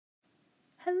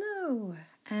Hello,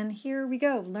 and here we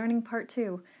go, learning part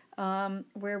 2,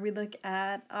 where we look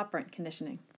at operant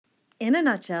conditioning. In a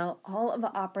nutshell, all of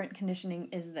operant conditioning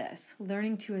is this: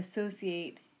 learning to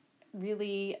associate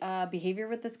really behavior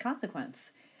with its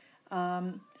consequence.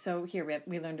 So here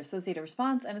we learn to associate a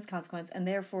response and its consequence, and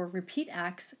therefore repeat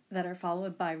acts that are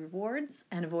followed by rewards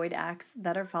and avoid acts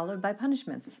that are followed by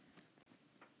punishments.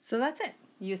 So that's it.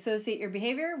 You associate your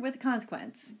behavior with a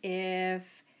consequence.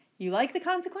 If you like the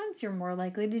consequence, you're more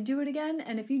likely to do it again.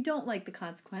 And if you don't like the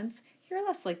consequence, you're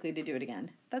less likely to do it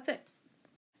again. That's it.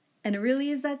 And it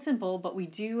really is that simple, but we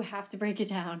do have to break it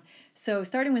down. So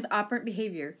starting with operant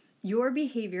behavior, your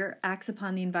behavior acts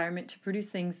upon the environment to produce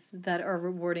things that are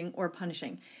rewarding or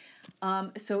punishing.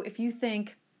 So if you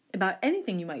think about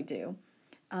anything you might do,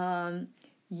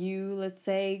 you, let's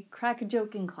say, crack a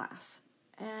joke in class.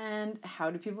 And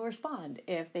how do people respond?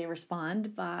 If they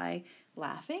respond by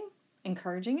laughing,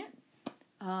 encouraging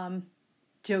it,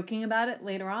 joking about it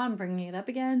later on, bringing it up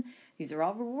again, these are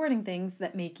all rewarding things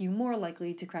that make you more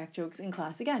likely to crack jokes in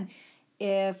class again.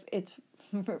 If it's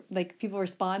like people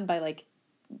respond by like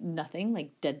nothing, like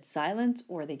dead silence,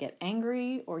 or they get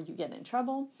angry, or you get in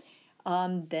trouble,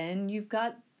 then you've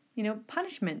got,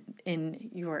 punishment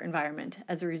in your environment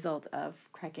as a result of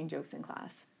cracking jokes in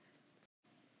class.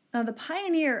 Now, the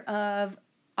pioneer of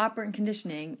operant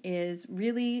conditioning is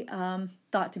really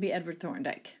thought to be Edward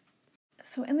Thorndike.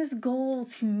 So in this goal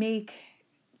to make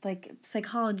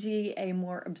psychology a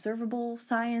more observable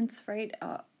science, right,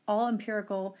 all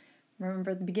empirical,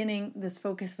 remember at the beginning, this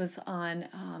focus was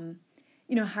on,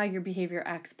 how your behavior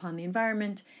acts upon the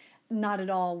environment, not at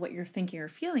all what you're thinking or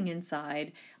feeling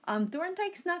inside.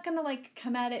 Thorndike's not going to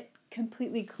come at it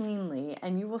completely cleanly,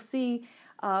 and you will see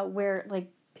where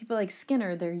people like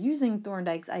Skinner, they're using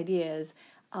Thorndike's ideas.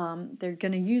 They're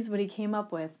going to use what he came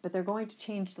up with, but they're going to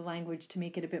change the language to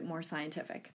make it a bit more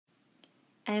scientific.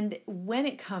 And when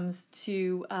it comes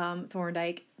to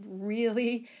Thorndike,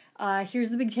 really, here's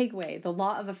the big takeaway: the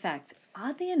law of effect.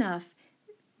 Oddly enough,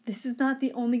 this is not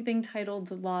the only thing titled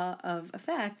the law of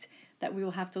effect that we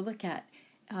will have to look at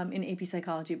in AP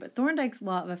psychology, but Thorndike's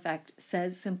law of effect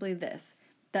says simply this: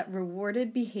 that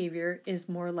rewarded behavior is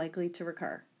more likely to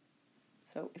recur.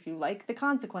 So if you like the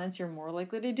consequence, you're more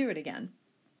likely to do it again.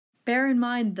 Bear in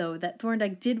mind, though, that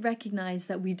Thorndike did recognize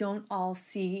that we don't all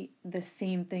see the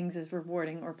same things as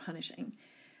rewarding or punishing.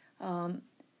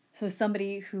 So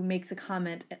somebody who makes a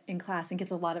comment in class and gets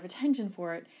a lot of attention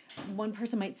for it, one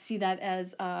person might see that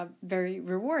as very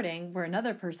rewarding, where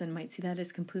another person might see that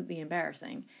as completely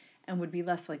embarrassing and would be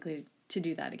less likely to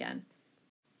do that again.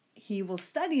 He will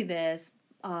study this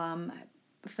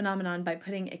phenomenon by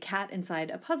putting a cat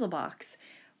inside a puzzle box,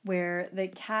 where the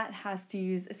cat has to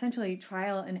use essentially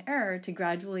trial and error to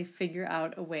gradually figure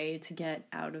out a way to get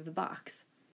out of the box.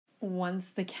 Once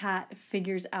the cat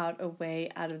figures out a way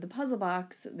out of the puzzle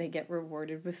box, they get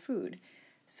rewarded with food.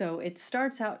 So it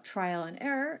starts out trial and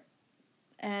error,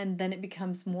 and then it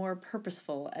becomes more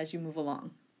purposeful as you move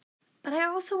along. But I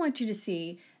also want you to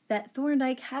see that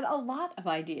Thorndike had a lot of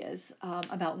ideas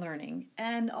about learning,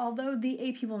 and although the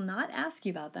AP will not ask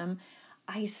you about them,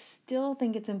 I still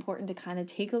think it's important to kind of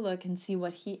take a look and see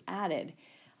what he added,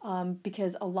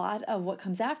 because a lot of what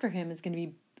comes after him is going to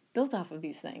be built off of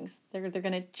these things. They're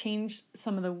going to change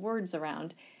some of the words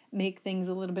around, make things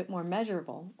a little bit more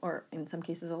measurable, or in some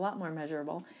cases a lot more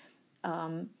measurable.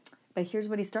 But here's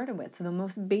what he started with. So the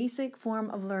most basic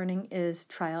form of learning is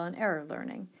trial and error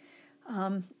learning.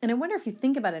 And I wonder, if you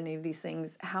think about any of these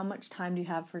things, how much time do you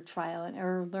have for trial and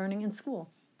error learning in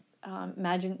school?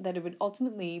 Imagine that it would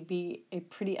ultimately be a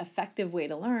pretty effective way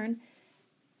to learn,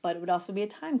 but it would also be a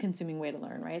time-consuming way to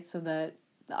learn, right? So the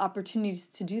opportunities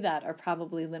to do that are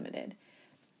probably limited.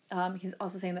 He's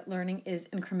also saying that learning is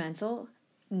incremental,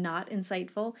 not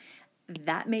insightful.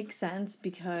 That makes sense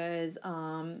because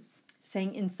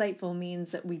saying insightful means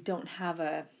that we don't have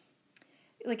a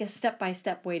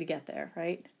step-by-step way to get there,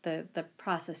 right? The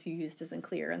process you used isn't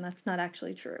clear, and that's not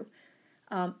actually true.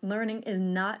 Learning is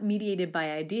not mediated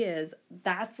by ideas.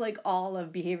 That's all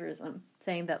of behaviorism,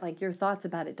 saying that your thoughts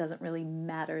about it doesn't really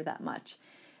matter that much.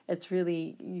 It's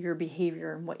really your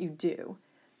behavior and what you do.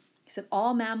 He said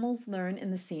all mammals learn in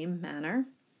the same manner,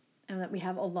 and that we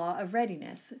have a law of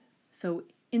readiness. So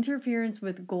interference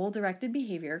with goal-directed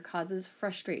behavior causes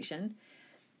frustration,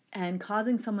 and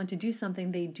causing someone to do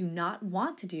something they do not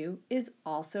want to do is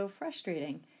also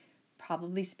frustrating.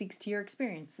 Probably speaks to your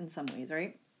experience in some ways,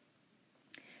 right?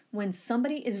 When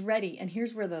somebody is ready, and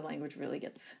here's where the language really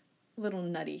gets a little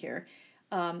nutty here,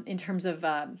 in terms of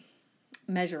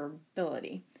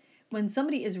measurability. When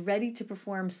somebody is ready to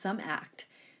perform some act,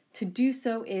 to do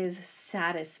so is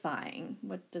satisfying.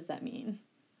 What does that mean?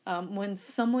 When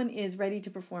someone is ready to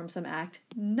perform some act,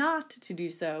 not to do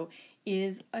so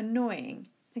is annoying.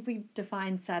 I think we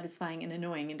define satisfying and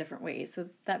annoying in different ways, so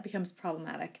that becomes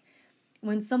problematic.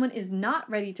 When someone is not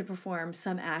ready to perform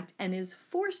some act and is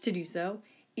forced to do so,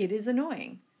 it is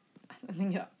annoying. I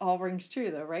think it all rings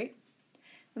true though, right?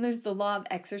 And there's the law of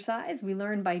exercise. We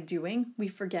learn by doing, we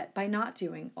forget by not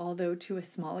doing, although to a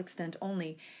small extent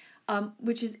only.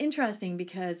 Which is interesting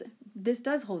because this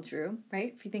does hold true,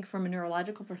 right? If you think from a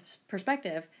neurological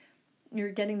perspective,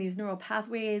 you're getting these neural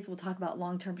pathways. We'll talk about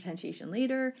long-term potentiation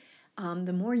later.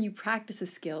 The more you practice a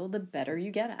skill, the better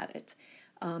you get at it.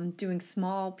 Doing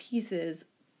small pieces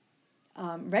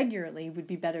regularly would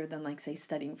be better than, like, say,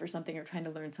 studying for something or trying to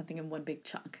learn something in one big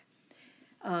chunk.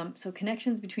 So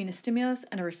connections between a stimulus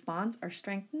and a response are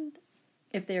strengthened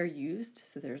if they are used.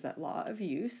 So there's that law of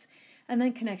use. And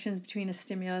then connections between a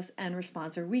stimulus and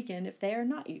response are weakened if they are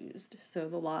not used. So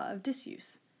the law of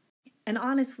disuse. And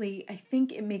honestly, I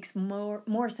think it makes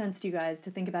more sense to you guys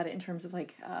to think about it in terms of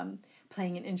like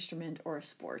playing an instrument or a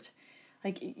sport.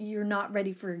 Like, you're not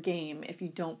ready for a game if you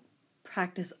don't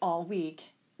practice all week,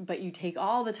 but you take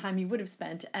all the time you would have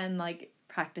spent and like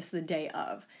practice the day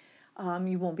of.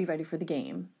 You won't be ready for the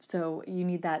game. So you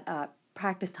need that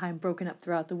practice time broken up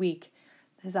throughout the week,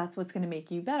 because that's what's going to make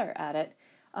you better at it.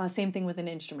 Same thing with an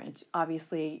instrument.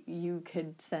 Obviously, you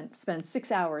could spend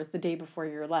 6 hours the day before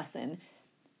your lesson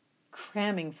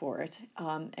cramming for it,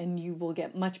 and you will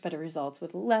get much better results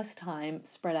with less time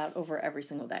spread out over every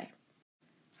single day.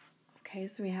 Okay,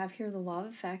 so we have here the law of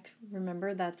effect.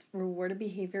 Remember, that rewarded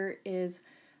behavior is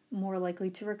more likely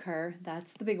to recur.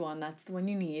 That's the big one. That's the one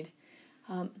you need.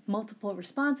 Multiple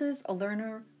responses. A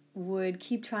learner would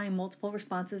keep trying multiple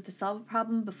responses to solve a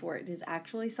problem before it is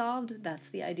actually solved. That's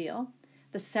the ideal.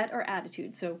 The set or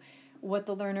attitude. So what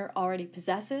the learner already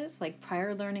possesses, like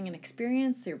prior learning and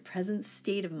experience, their present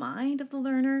state of mind of the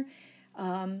learner.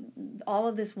 All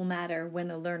of this will matter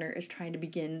when a learner is trying to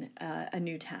begin a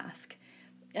new task.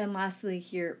 And lastly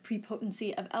here,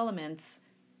 prepotency of elements.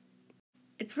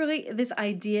 It's really this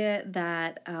idea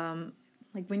that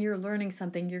like when you're learning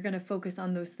something, you're going to focus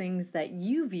on those things that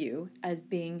you view as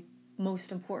being most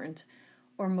important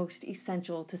or most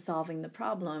essential to solving the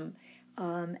problem.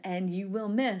 And you will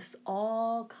miss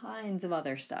all kinds of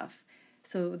other stuff.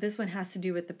 So this one has to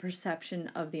do with the perception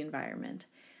of the environment.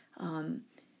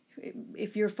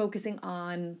 If you're focusing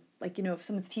on, like, if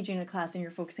someone's teaching a class and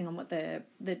you're focusing on what the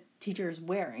teacher is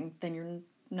wearing, then you're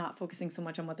not focusing so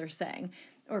much on what they're saying.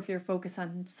 Or if you're focused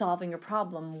on solving a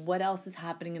problem, what else is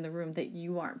happening in the room that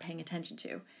you aren't paying attention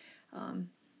to?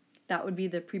 That would be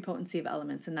the prepotency of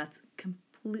elements, and that's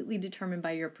completely determined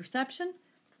by your perception,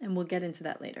 and we'll get into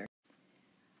that later.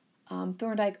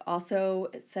 Thorndike also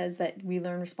says that we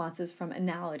learn responses from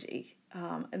analogy.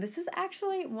 This is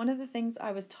actually one of the things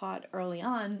I was taught early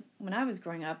on when I was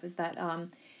growing up, is that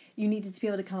you needed to be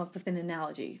able to come up with an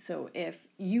analogy. So if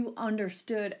you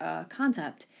understood a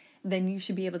concept, then you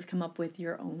should be able to come up with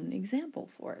your own example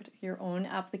for it, your own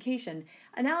application.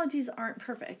 Analogies aren't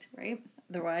perfect, right?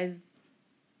 Otherwise,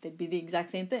 they'd be the exact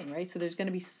same thing, right? So there's going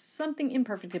to be something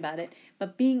imperfect about it,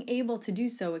 but being able to do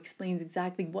so explains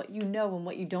exactly what you know and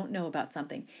what you don't know about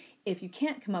something. If you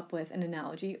can't come up with an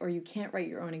analogy or you can't write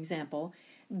your own example,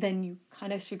 then you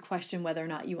kind of should question whether or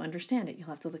not you understand it. You'll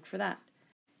have to look for that.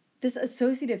 This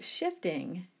associative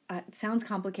shifting sounds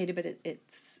complicated, but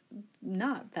it's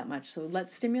not that much. So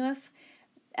let stimulus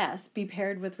S be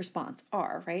paired with response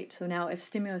R, right? So now if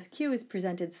stimulus Q is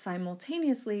presented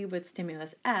simultaneously with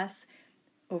stimulus S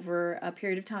over a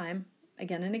period of time,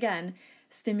 again and again,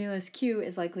 stimulus Q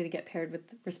is likely to get paired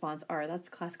with response R. That's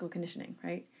classical conditioning,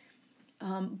 right?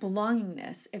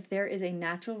 Belongingness. If there is a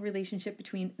natural relationship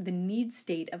between the need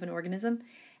state of an organism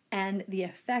and the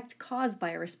effect caused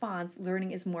by a response,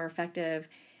 learning is more effective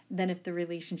than if the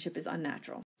relationship is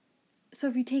unnatural. So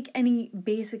if you take any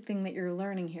basic thing that you're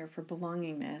learning here for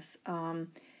belongingness,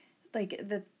 like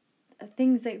the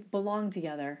things that belong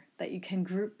together, that you can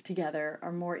group together,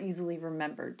 are more easily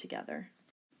remembered together.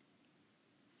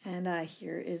 And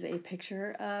here is a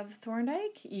picture of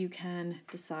Thorndike. You can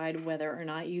decide whether or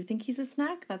not you think he's a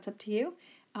snack. That's up to you.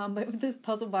 But with this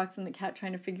puzzle box and the cat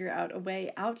trying to figure out a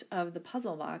way out of the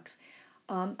puzzle box,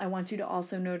 I want you to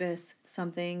also notice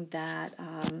something that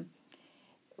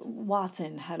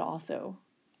Watson had also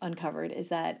uncovered, is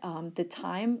that the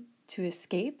time to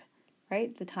escape,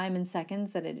 right, the time in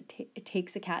seconds that it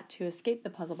takes a cat to escape the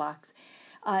puzzle box.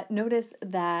 Notice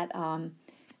that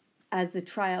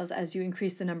as you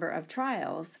increase the number of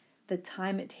trials, the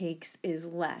time it takes is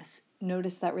less.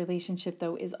 Notice that relationship,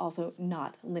 though, is also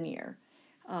not linear.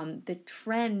 The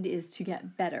trend is to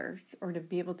get better or to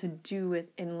be able to do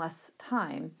it in less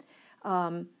time.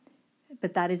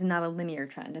 But that is not a linear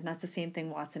trend, and that's the same thing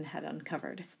Watson had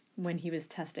uncovered when he was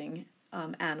testing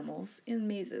animals in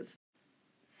mazes.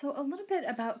 So a little bit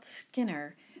about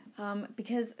Skinner,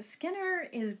 because Skinner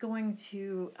is going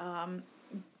to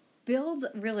build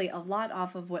really a lot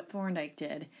off of what Thorndike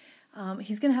did.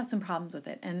 He's going to have some problems with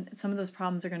it, and some of those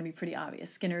problems are going to be pretty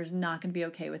obvious. Skinner is not going to be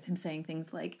okay with him saying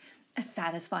things like a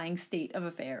satisfying state of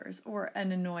affairs or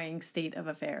an annoying state of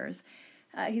affairs.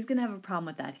 He's going to have a problem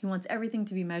with that. He wants everything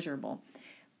to be measurable.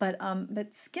 But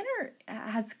Skinner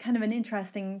has kind of an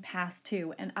interesting past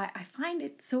too, and I find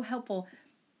it so helpful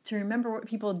to remember what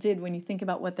people did when you think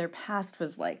about what their past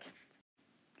was like.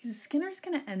 Because Skinner's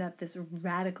going to end up this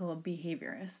radical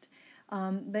behaviorist.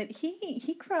 But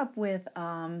he grew up with,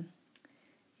 I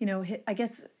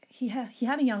guess he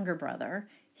had a younger brother.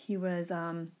 He was,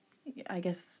 I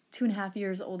guess, 2.5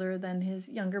 years older than his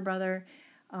younger brother.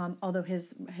 Although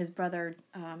his brother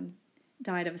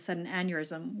died of a sudden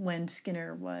aneurysm when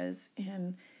Skinner was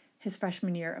in his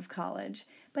freshman year of college.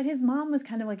 But his mom was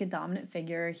kind of like a dominant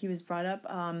figure. He was brought up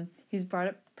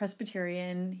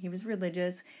Presbyterian. He was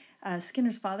religious.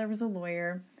 Skinner's father was a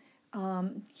lawyer.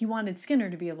 He wanted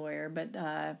Skinner to be a lawyer, but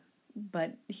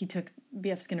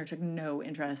B.F. Skinner took no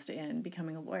interest in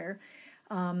becoming a lawyer.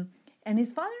 And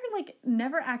his father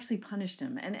never actually punished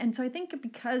him. And so I think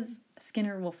because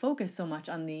Skinner will focus so much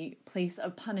on the place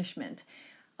of punishment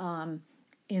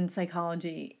in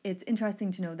psychology, it's interesting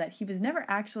to know that he was never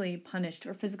actually punished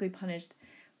or physically punished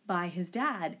by his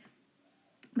dad,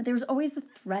 but there was always the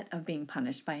threat of being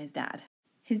punished by his dad.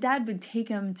 His dad would take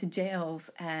him to jails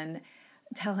and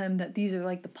tell him that these are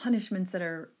like the punishments that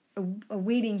are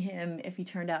awaiting him if he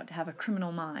turned out to have a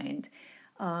criminal mind.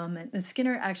 And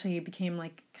Skinner actually became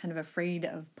kind of afraid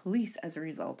of police as a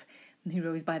result. And he would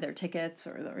always buy their tickets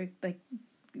or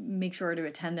make sure to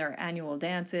attend their annual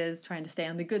dances, trying to stay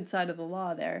on the good side of the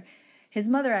law there. His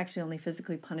mother actually only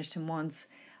physically punished him once.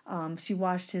 She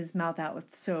washed his mouth out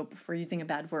with soap for using a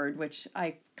bad word, which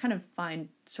I kind of find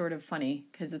sort of funny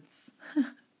because it's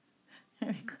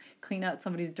clean out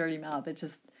somebody's dirty mouth.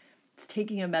 It's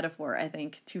taking a metaphor, I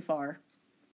think, too far.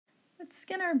 But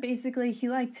Skinner basically, he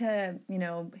liked to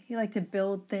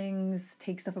build things,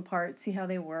 take stuff apart, see how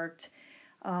they worked.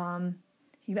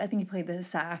 I think he played the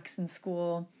sax in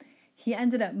school. He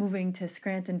ended up moving to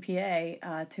Scranton,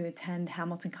 PA, to attend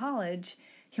Hamilton College.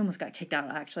 He almost got kicked out,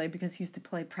 actually, because he used to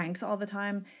play pranks all the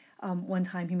time. One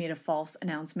time he made a false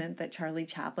announcement that Charlie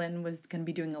Chaplin was going to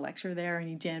be doing a lecture there, and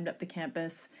he jammed up the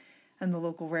campus and the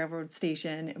local railroad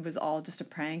station. It was all just a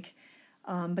prank.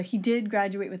 But he did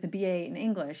graduate with a BA in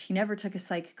English. He never took a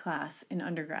psych class in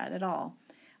undergrad at all.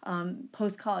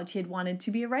 Post-college, he had wanted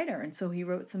to be a writer, and so he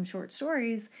wrote some short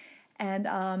stories.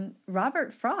 And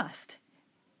Robert Frost,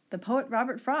 the poet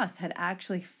Robert Frost, had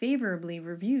actually favorably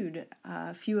reviewed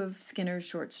a few of Skinner's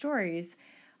short stories.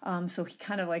 So he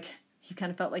kind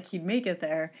of felt like he'd make it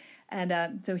there.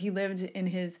 And so he lived in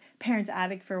his parents'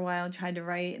 attic for a while and tried to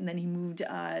write, and then he moved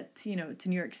to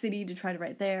New York City to try to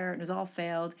write there, and it was all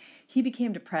failed. He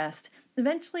became depressed.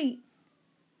 Eventually,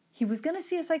 he was going to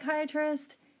see a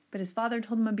psychiatrist, but his father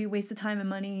told him it'd be a waste of time and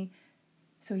money.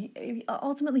 So he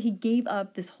ultimately gave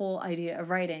up this whole idea of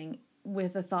writing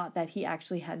with the thought that he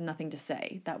actually had nothing to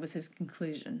say. That was his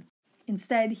conclusion.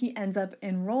 Instead, he ends up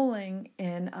enrolling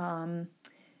in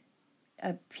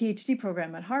a PhD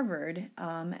program at Harvard,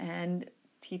 and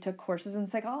he took courses in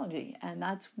psychology, and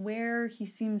that's where he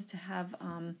seems to have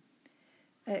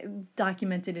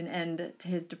documented an end to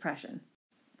his depression.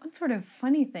 One sort of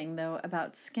funny thing, though,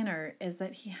 about Skinner is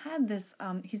that he had this,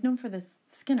 he's known for this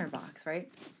Skinner box,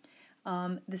 right?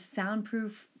 This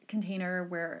soundproof container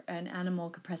where an animal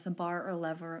could press a bar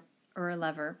or a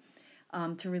lever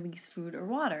to release food or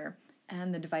water.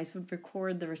 And the device would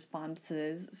record the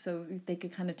responses so they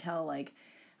could kind of tell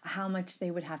how much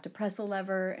they would have to press a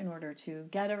lever in order to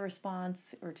get a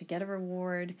response or to get a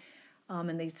reward.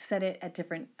 And they set it at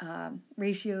different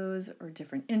ratios or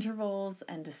different intervals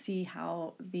and to see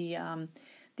how the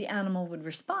animal would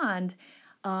respond.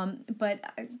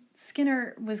 But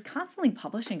Skinner was constantly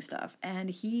publishing stuff, and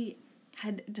he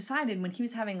had decided when he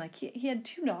was having he had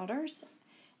 2 daughters,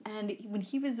 and when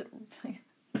he was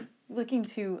looking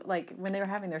to when they were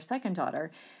having their second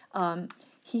daughter,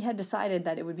 he had decided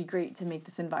that it would be great to make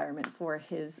this environment for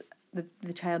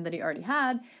the child that he already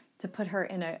had, to put her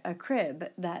in a crib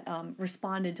that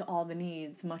responded to all the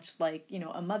needs, much like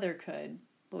a mother could,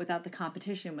 but without the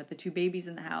competition with the 2 babies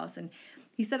in the house. And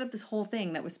he set up this whole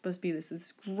thing that was supposed to be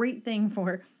this great thing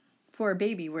for a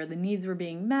baby, where the needs were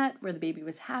being met, where the baby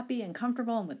was happy and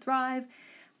comfortable and would thrive.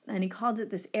 And he called it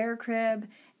this air crib,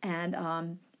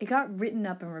 and it got written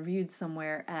up and reviewed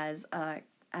somewhere as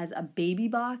as a baby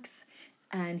box,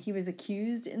 and he was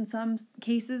accused in some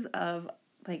cases of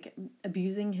like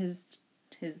abusing his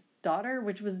daughter,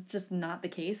 which was just not the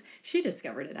case. She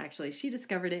discovered it, actually. She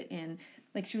discovered it in,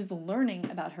 like, she was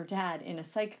learning about her dad in a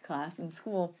psych class in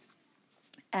school,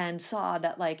 and saw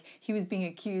that, like, he was being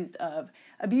accused of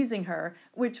abusing her,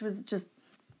 which was just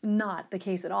not the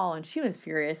case at all. And she was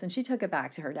furious, and she took it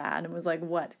back to her dad and was like,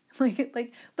 what?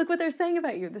 Like, look what they're saying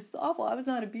about you. This is awful. I was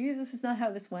not abused. This is not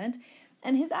how this went.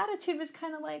 And his attitude was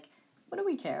kind of like, what do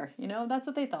we care? You know, that's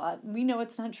what they thought. We know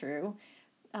it's not true.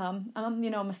 I'm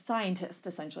a scientist,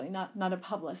 essentially, not a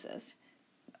publicist.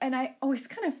 And I always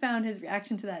kind of found his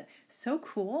reaction to that so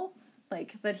cool,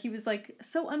 like, that he was, like,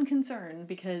 so unconcerned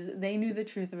because they knew the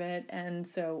truth of it, and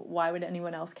so why would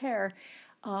anyone else care?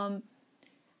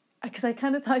 Because I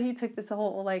kind of thought he took this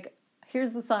whole, like,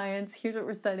 here's the science, here's what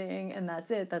we're studying, and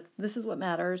that's it. This is what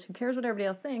matters. Who cares what everybody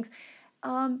else thinks?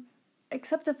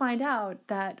 Except to find out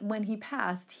that when he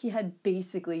passed, he had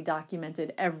basically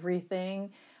documented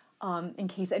everything. In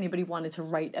case anybody wanted to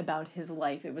write about his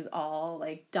life, it was all,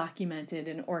 like, documented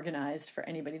and organized for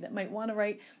anybody that might want to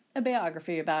write a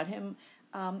biography about him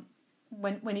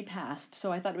when he passed.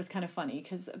 So I thought it was kind of funny,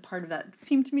 because part of that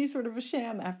seemed to me sort of a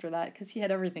sham after that, because he had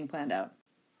everything planned out.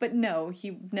 But no,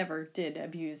 he never did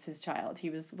abuse his child. He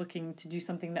was looking to do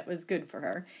something that was good for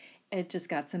her. It just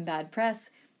got some bad press,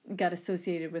 got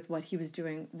associated with what he was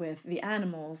doing with the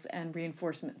animals and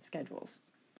reinforcement schedules.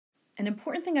 An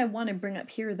important thing I want to bring up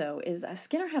here, though, is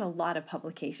Skinner had a lot of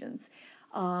publications,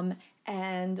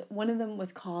 and one of them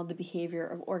was called The Behavior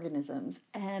of Organisms.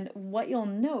 And what you'll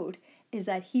note is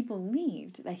that he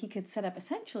believed that he could set up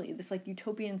essentially this, like,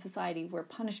 utopian society where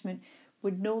punishment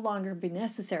would no longer be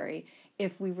necessary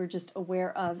if we were just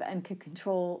aware of and could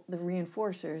control the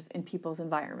reinforcers in people's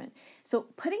environment. So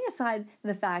putting aside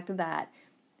the fact that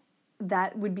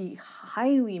that would be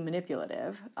highly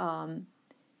manipulative,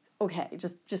 okay,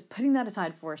 just putting that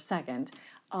aside for a second,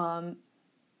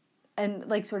 and,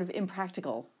 like, sort of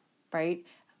impractical, right?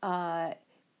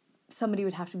 Somebody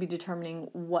would have to be determining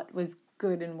what was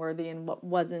good and worthy and what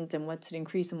wasn't, and what should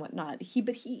increase and what not.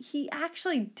 But he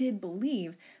actually did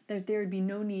believe that there would be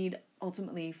no need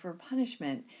ultimately for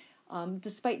punishment.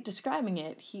 Despite describing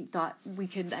it, he thought we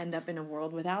could end up in a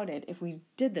world without it if we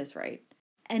did this right.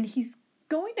 And he's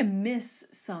going to miss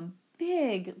some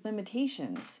big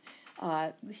limitations.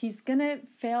 He's gonna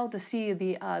fail to see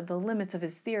the limits of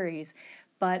his theories,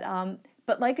 but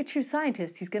like a true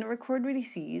scientist, he's gonna record what he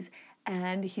sees,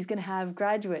 and he's gonna have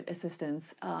graduate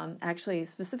assistants, actually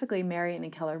specifically Marion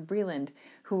and Keller Breland,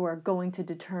 who are going to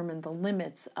determine the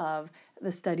limits of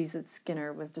the studies that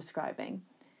Skinner was describing.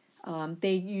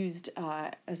 They used,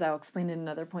 as I'll explain in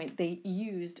another point, they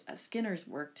used Skinner's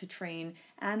work to train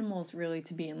animals really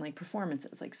to be in, like,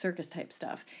 performances, like circus type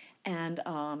stuff, and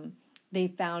they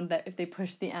found that if they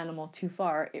pushed the animal too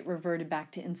far, it reverted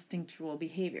back to instinctual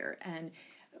behavior. And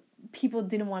people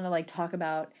didn't want to, like, talk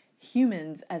about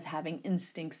humans as having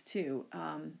instincts too.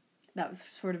 That was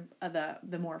sort of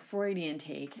the more Freudian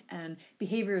take, and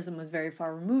behaviorism was very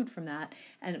far removed from that,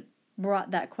 and it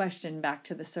brought that question back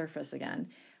to the surface again.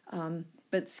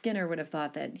 But Skinner would have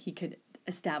thought that he could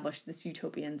establish this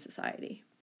utopian society.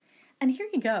 And here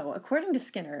you go. According to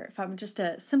Skinner, if I were just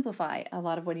to simplify a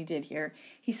lot of what he did here,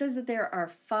 he says that there are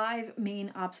 5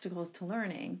 main obstacles to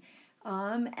learning,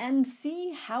 and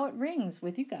see how it rings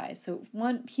with you guys. So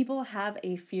 1, people have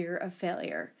a fear of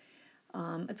failure.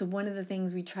 It's one of the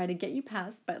things we try to get you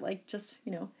past by, like, just,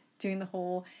 doing the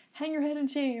whole hang your head in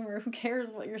shame, or who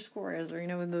cares what your score is,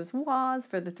 or, those wahs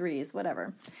for the 3s,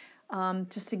 whatever.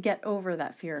 Just to get over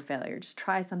that fear of failure. Just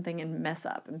try something and mess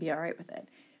up and be all right with it.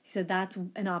 He said that's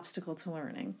an obstacle to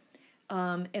learning.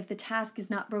 If the task is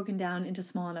not broken down into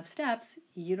small enough steps,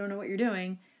 you don't know what you're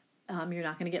doing, you're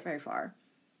not going to get very far.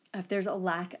 If there's a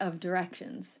lack of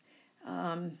directions,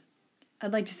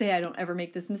 I'd like to say I don't ever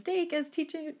make this mistake as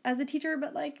a teacher,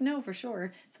 but, like, no, for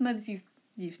sure. Sometimes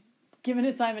you've given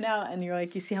an assignment out and you're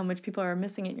like, you see how much people are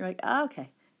missing it, and you're like, okay,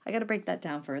 I got to break that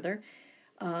down further.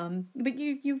 But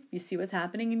you see what's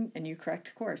happening and you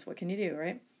correct course. What can you do,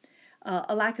 right?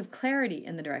 A lack of clarity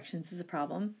in the directions is a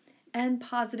problem, and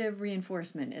positive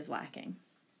reinforcement is lacking.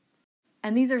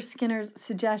 And these are Skinner's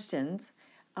suggestions.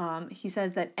 He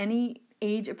says that any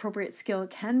age-appropriate skill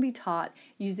can be taught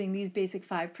using these basic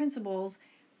 5 principles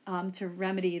to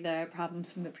remedy the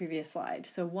problems from the previous slide.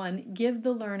 So 1, give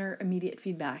the learner immediate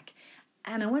feedback.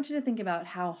 And I want you to think about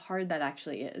how hard that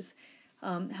actually is.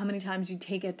 How many times you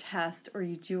take a test or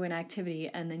you do an activity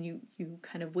and then you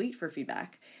kind of wait for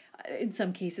feedback. In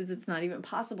some cases, it's not even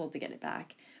possible to get it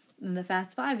back. And the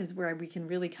Fast 5 is where we can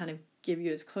really kind of give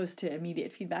you as close to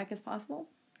immediate feedback as possible,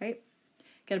 right?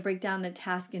 Got to break down the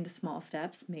task into small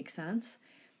steps. Makes sense.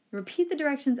 Repeat the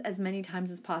directions as many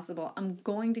times as possible. I'm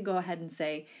going to go ahead and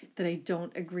say that I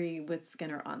don't agree with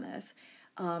Skinner on this.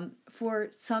 For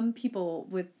some people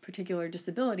with particular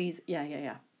disabilities,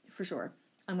 yeah, for sure.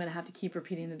 I'm going to have to keep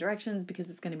repeating the directions because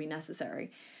it's going to be necessary.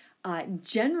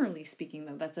 Generally speaking,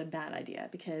 though, that's a bad idea,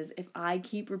 because if I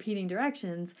keep repeating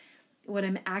directions, what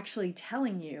I'm actually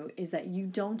telling you is that you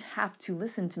don't have to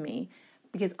listen to me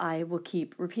because I will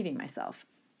keep repeating myself.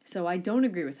 So I don't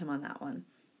agree with him on that one.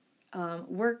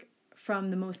 Work from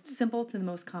the most simple to the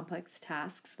most complex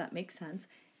tasks. That makes sense.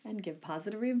 And give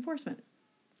positive reinforcement.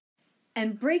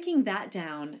 And breaking that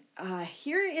down,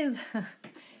 here is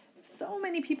so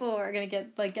many people are going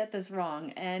to get this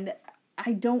wrong, and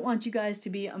I don't want you guys to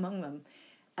be among them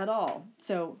at all.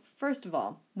 So first of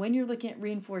all, when you're looking at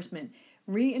reinforcement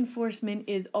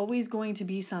is always going to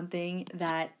be something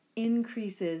that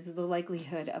increases the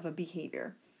likelihood of a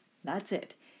behavior. That's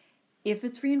it. If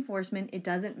it's reinforcement, it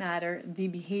doesn't matter. The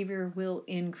behavior will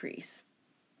increase.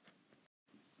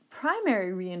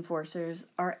 Primary reinforcers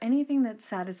are anything that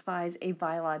satisfies a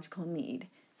biological need.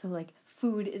 So like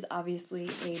food is obviously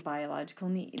a biological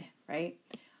need, right?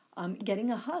 Getting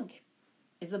a hug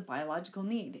is a biological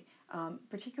need.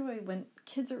 Particularly when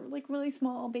kids are like really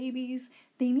small babies,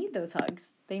 they need those hugs.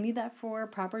 They need that for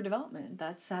proper development.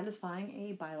 That's satisfying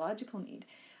a biological need.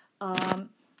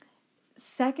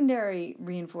 Secondary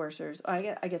reinforcers,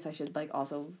 I guess I should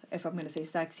also, if I'm going to say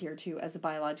sex here too, as a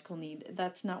biological need,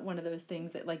 that's not one of those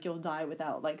things that you'll die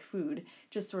without, like food,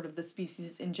 just sort of the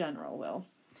species in general will.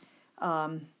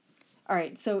 All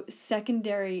right, so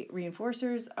secondary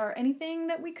reinforcers are anything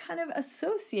that we kind of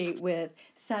associate with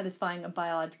satisfying a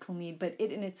biological need, but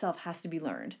it in itself has to be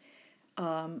learned.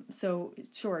 So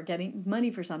sure, getting money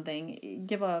for something,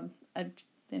 give a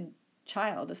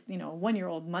child, a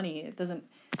 1-year-old money, it doesn't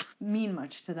mean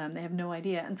much to them. They have no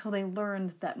idea until they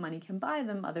learned that money can buy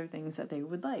them other things that they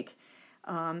would like.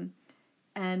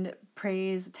 And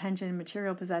praise, attention,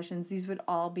 material possessions, these would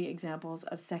all be examples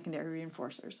of secondary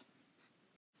reinforcers.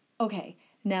 Okay,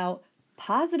 now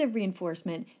positive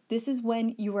reinforcement, this is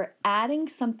when you are adding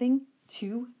something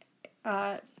to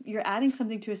a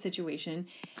situation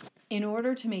in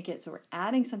order to make it, so we're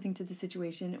adding something to the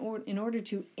situation or in order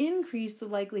to increase the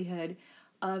likelihood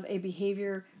of a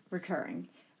behavior recurring.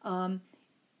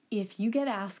 If you get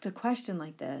asked a question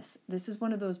like this is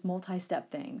one of those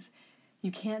multi-step things.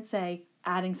 You can't say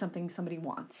adding something somebody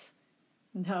wants.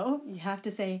 No, you have to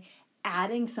say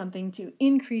adding something to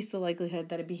increase the likelihood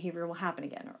that a behavior will happen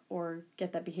again or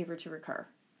get that behavior to recur.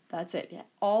 That's it. Yeah.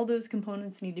 All those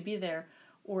components need to be there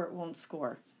or it won't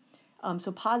score.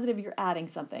 So positive, you're adding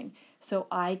something. So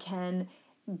I can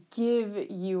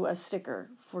give you a sticker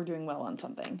for doing well on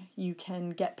something. You can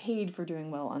get paid for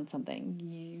doing well on something.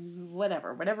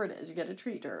 Whatever it is, you get a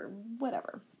treat or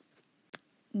whatever.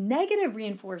 Negative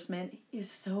reinforcement is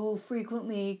so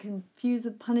frequently confused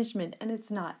with punishment, and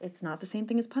it's not. It's not the same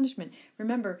thing as punishment.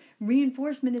 Remember,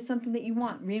 reinforcement is something that you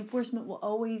want. Reinforcement will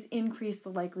always increase the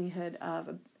likelihood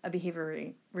of a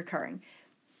behavior recurring.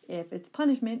 If it's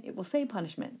punishment, it will say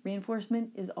punishment.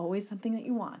 Reinforcement is always something that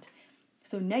you want.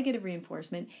 So negative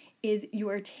reinforcement is you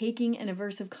are taking an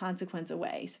aversive consequence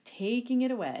away. So taking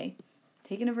an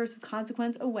aversive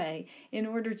consequence away in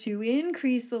order to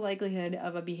increase the likelihood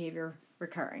of a behavior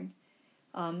recurring.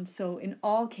 So in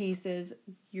all cases,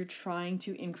 you're trying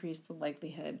to increase the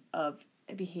likelihood of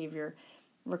a behavior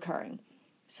recurring.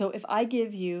 So if I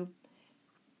give you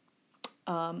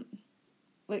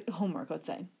homework, let's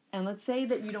say, and let's say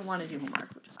that you don't want to do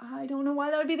homework, which I don't know why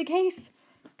that would be the case,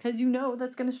 because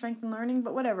that's going to strengthen learning,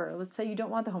 but whatever. Let's say you don't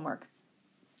want the homework.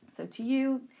 So to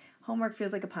you, homework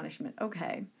feels like a punishment.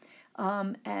 Okay.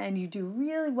 And you do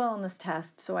really well on this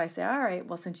test. So I say, all right,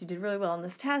 well, since you did really well on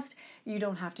this test, you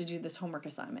don't have to do this homework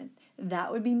assignment. That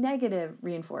would be negative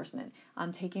reinforcement.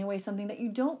 I'm taking away something that you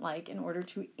don't like in order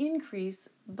to increase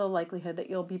the likelihood that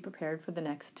you'll be prepared for the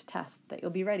next test, that you'll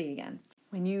be ready again.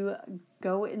 When you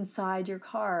go inside your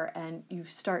car and you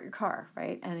start your car,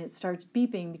 right, and it starts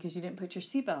beeping because you didn't put your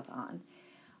seatbelt on,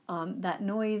 that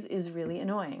noise is really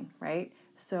annoying, right?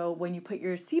 So when you put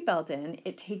your seatbelt in,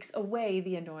 it takes away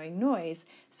the annoying noise,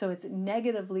 so it's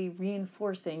negatively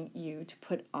reinforcing you to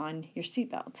put on your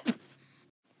seatbelt.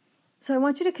 So I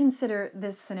want you to consider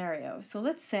this scenario. So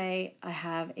let's say I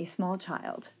have a small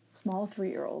child, small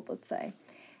 3-year-old, let's say,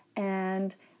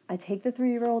 and I take the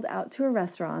 3-year-old out to a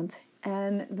restaurant,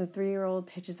 and the 3-year-old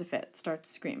pitches a fit,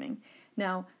 starts screaming.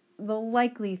 Now, the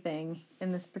likely thing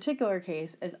in this particular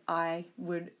case is I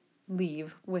would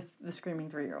leave with the screaming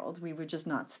 3-year-old. We would just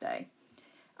not stay.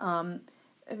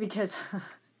 Because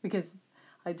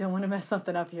I don't want to mess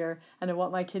something up here, and I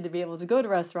want my kid to be able to go to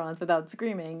restaurants without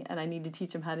screaming, and I need to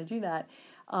teach them how to do that.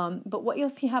 But what you'll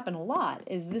see happen a lot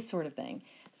is this sort of thing.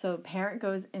 So a parent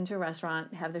goes into a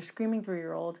restaurant, have their screaming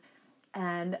 3-year-old,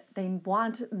 and they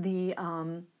want the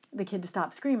kid to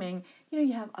stop screaming.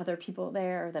 You have other people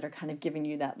there that are kind of giving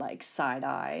you that like side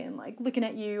eye and like looking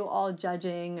at you, all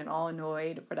judging and all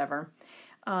annoyed, or whatever.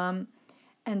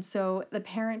 And so the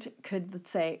parent could,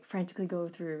 let's say, frantically go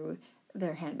through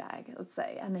their handbag, let's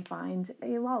say, and they find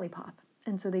a lollipop.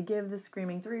 And so they give the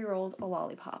screaming 3-year-old a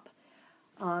lollipop.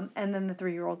 And then the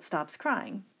 3-year-old stops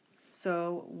crying.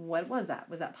 So what was that?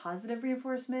 Was that positive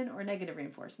reinforcement or negative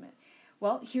reinforcement?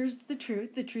 Well, here's the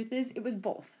truth. The truth is it was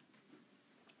both.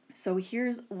 So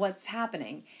here's what's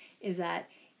happening is that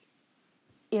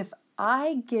if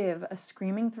I give a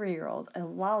screaming 3-year-old a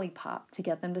lollipop to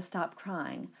get them to stop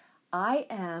crying, I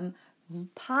am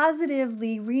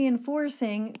positively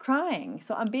reinforcing crying.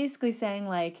 So I'm basically saying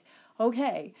like,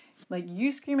 okay, like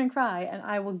you scream and cry and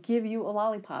I will give you a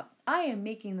lollipop. I am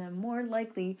making them more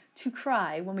likely to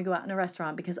cry when we go out in a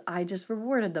restaurant because I just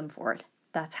rewarded them for it.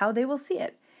 That's how they will see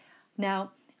it.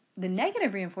 Now, the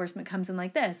negative reinforcement comes in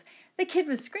like this. The kid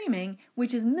was screaming,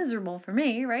 which is miserable for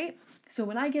me, right? So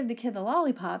when I give the kid the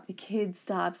lollipop, the kid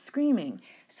stops screaming.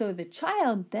 So the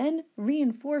child then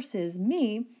reinforces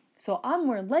me, so I'm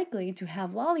more likely to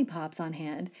have lollipops on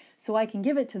hand so I can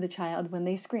give it to the child when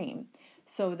they scream.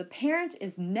 So the parent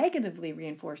is negatively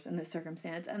reinforced in this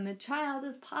circumstance and the child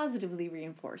is positively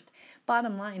reinforced.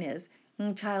 Bottom line is,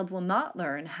 the child will not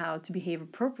learn how to behave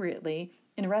appropriately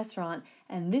in a restaurant,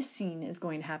 and this scene is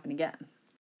going to happen again.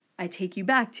 I take you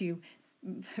back to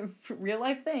real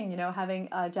life thing, having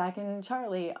Jack and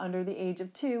Charlie under the age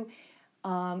of 2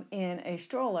 in a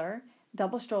stroller,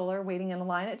 double stroller, waiting in a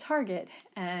line at Target,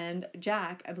 and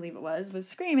Jack, I believe it was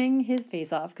screaming his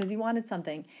face off because he wanted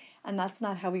something, and that's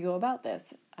not how we go about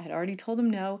this. I had already told him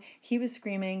no, he was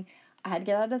screaming, I had to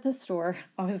get out of the store,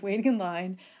 I was waiting in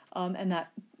line, and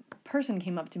that person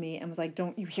came up to me and was like,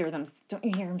 don't you hear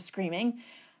him screaming?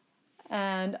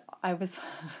 And I was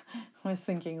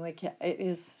thinking like, yeah, it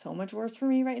is so much worse for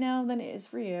me right now than it is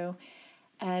for you.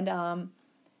 And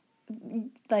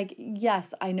like,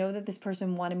 yes, I know that this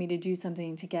person wanted me to do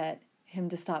something to get him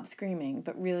to stop screaming,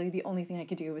 but really the only thing I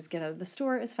could do was get out of the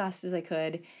store as fast as I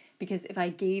could, because if I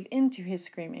gave into his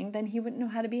screaming, then he wouldn't know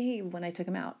how to behave when I took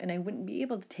him out, and I wouldn't be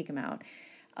able to take him out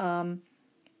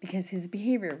because his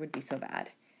behavior would be so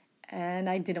bad. And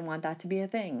I didn't want that to be a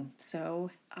thing.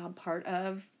 So part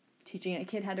of teaching a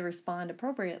kid how to respond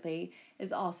appropriately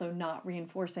is also not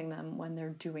reinforcing them when they're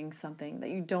doing something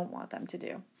that you don't want them to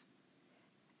do.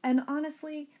 And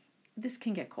honestly, this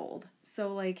can get cold.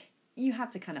 So like, you have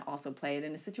to kind of also play it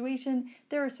in a situation.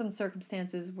 There are some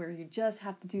circumstances where you just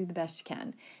have to do the best you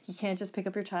can. You can't just pick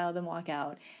up your child and walk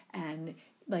out and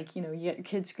like, you get your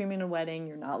kid screaming at a wedding.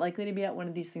 You're not likely to be at one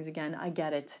of these things again. I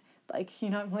get it. Like,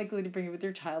 you're not likely to bring it with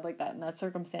your child like that in that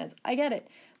circumstance. I get it.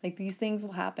 Like, these things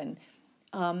will happen.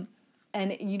 And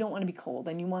you don't want to be cold,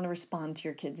 and you want to respond to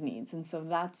your kid's needs. And so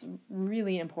that's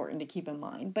really important to keep in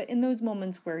mind. But in those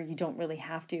moments where you don't really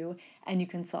have to, and you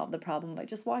can solve the problem by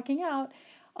just walking out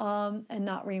and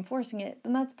not reinforcing it,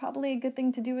 then that's probably a good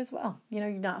thing to do as well. You're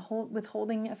not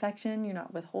withholding affection. You're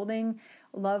not withholding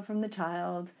love from the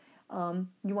child.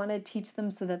 You want to teach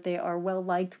them so that they are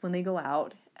well-liked when they go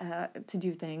out to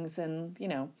do things. And,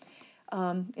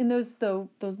 in those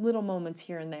little moments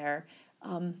here and there,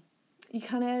 you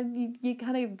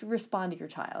kind of respond to your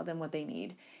child and what they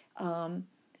need.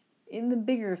 In the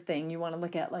bigger thing, you want to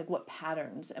look at like, what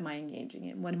patterns am I engaging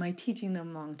in? What am I teaching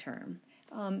them long term?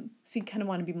 So you kind of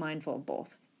want to be mindful of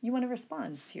both. You want to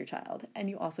respond to your child, and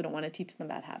you also don't want to teach them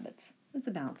bad habits. It's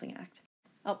a balancing act.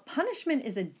 Punishment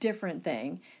is a different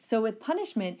thing. So with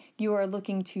punishment, you are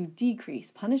looking to decrease.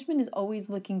 Punishment is always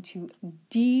looking to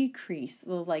decrease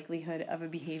the likelihood of a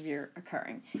behavior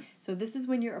occurring. So this is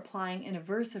when you're applying an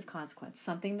aversive consequence,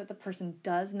 something that the person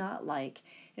does not like,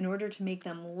 in order to make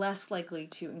them less likely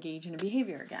to engage in a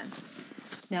behavior again.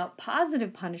 Now,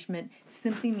 positive punishment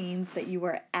simply means that you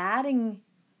are adding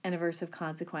an aversive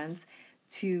consequence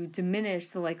to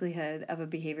diminish the likelihood of a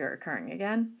behavior occurring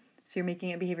again. So you're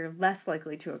making a behavior less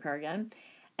likely to occur again.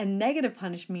 And negative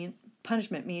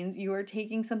punishment means you are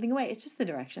taking something away. It's just the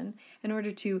direction in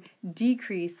order to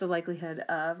decrease the likelihood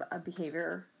of a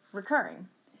behavior recurring.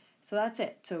 So that's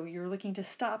it. So you're looking to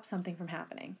stop something from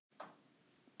happening.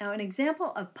 Now, an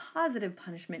example of positive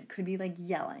punishment could be like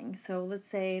yelling. So let's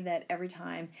say that every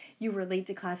time you were late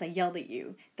to class, I yelled at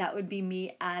you. That would be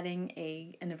me adding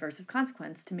an aversive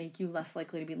consequence to make you less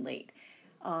likely to be late.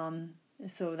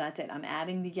 So that's it. I'm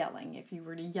adding the yelling. If you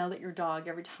were to yell at your dog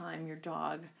every time your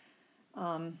dog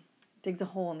digs a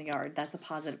hole in the yard. That's a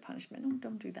positive punishment. Oh,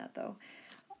 don't do that though.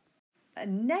 A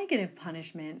negative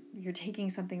punishment, you're taking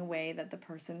something away that the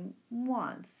person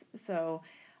wants. So,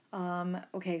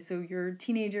 okay, so your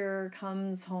teenager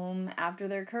comes home after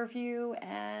their curfew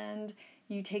and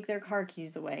you take their car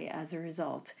keys away as a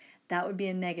result. That would be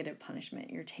a negative punishment.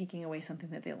 You're taking away something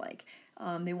that they like.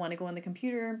 They want to go on the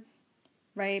computer,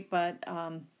 right? But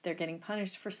they're getting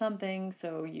punished for something,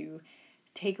 so you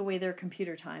take away their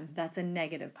computer time. That's a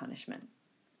negative punishment.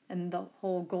 And the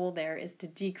whole goal there is to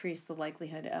decrease the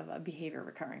likelihood of a behavior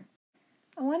recurring.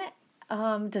 I want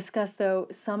to discuss, though,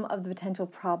 some of the potential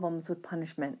problems with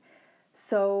punishment.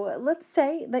 So let's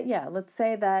say that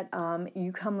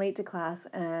you come late to class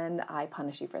and I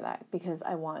punish you for that because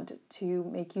I want to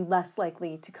make you less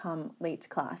likely to come late to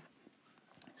class.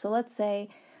 So let's say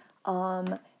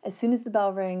as soon as the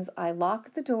bell rings, I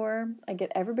lock the door, I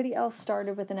get everybody else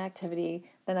started with an activity,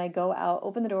 then I go out,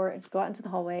 open the door, go out into the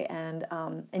hallway and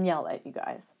yell at you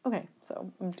guys. Okay,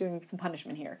 so I'm doing some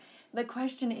punishment here. The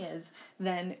question is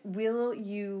then, will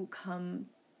you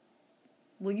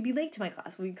be late to my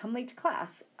class? Will you come late to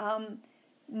class?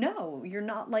 No, you're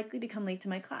not likely to come late to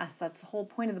my class. That's the whole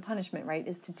point of the punishment, right?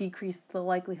 Is to decrease the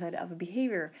likelihood of a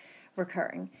behavior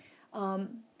recurring.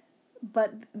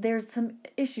 But there's some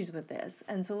issues with this,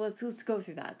 and so let's go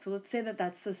through that. So let's say that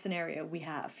that's the scenario we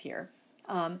have here.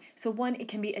 So one, it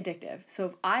can be addictive. So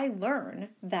if I learn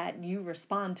that you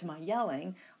respond to my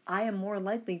yelling, I am more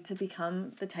likely to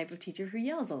become the type of teacher who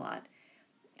yells a lot.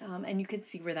 And you could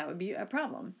see where that would be a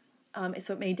problem.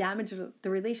 So it may damage the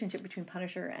relationship between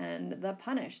punisher and the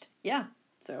punished. Yeah,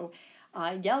 so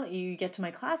I yell at you, you get to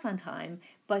my class on time,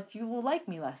 but you will like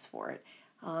me less for it.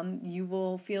 You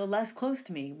will feel less close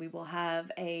to me. We will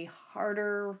have a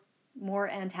harder, more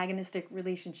antagonistic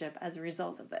relationship as a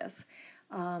result of this.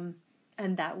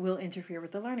 And that will interfere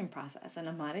with the learning process, and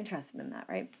I'm not interested in that,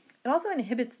 right? It also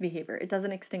inhibits the behavior. It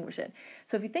doesn't extinguish it.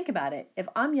 So if you think about it, if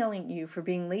I'm yelling at you for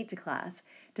being late to class,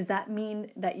 does that mean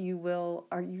that you're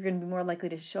going to be more likely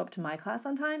to show up to my class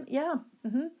on time? Yeah.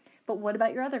 But what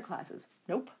about your other classes?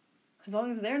 Nope. As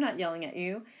long as they're not yelling at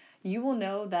you, you will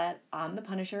know that I'm the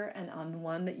punisher and I'm the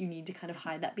one that you need to kind of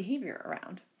hide that behavior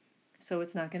around. So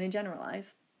it's not going to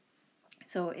generalize.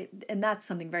 And that's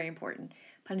something very important.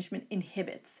 Punishment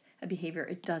inhibits a behavior.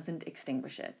 It doesn't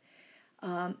extinguish it.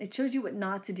 It shows you what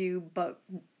not to do, but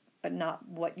not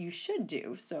what you should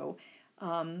do. So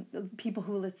people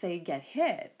who, let's say, get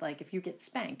hit, like if you get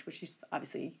spanked, which is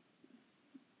obviously,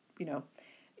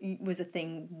 was a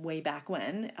thing way back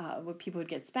when people would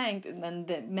get spanked, and then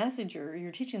the message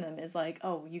you're teaching them is like,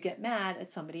 oh, you get mad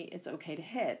at somebody, it's okay to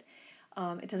hit.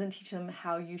 It doesn't teach them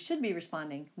how you should be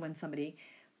responding when somebody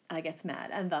gets mad,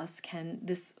 and thus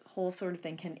this whole sort of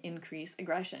thing can increase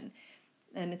aggression,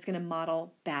 and it's going to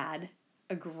model bad,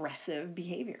 aggressive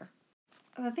behavior.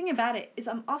 The thing about it is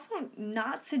I'm also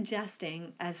not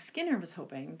suggesting, as Skinner was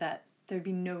hoping, that there'd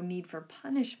be no need for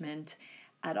punishment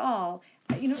at all.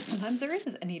 Sometimes there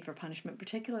is a need for punishment,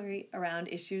 particularly around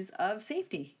issues of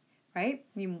safety, right?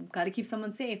 You've got to keep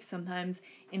someone safe. Sometimes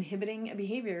inhibiting a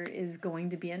behavior is going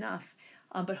to be enough,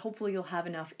 but hopefully you'll have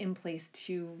enough in place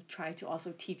to try to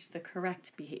also teach the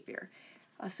correct behavior.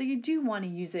 So you do want to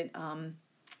use it,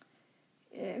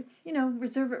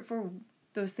 reserve it for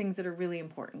those things that are really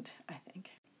important, I think.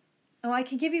 Oh, I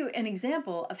can give you an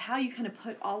example of how you kind of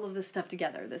put all of this stuff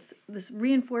together, this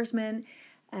reinforcement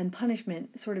and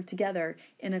punishment sort of together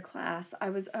in a class. I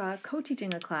was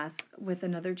co-teaching a class with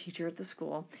another teacher at the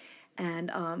school, and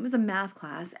it was a math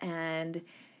class, and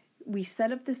we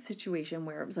set up this situation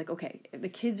where it was like, okay, the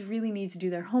kids really need to do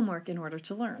their homework in order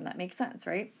to learn. That makes sense,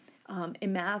 right?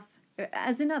 In math,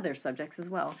 as in other subjects as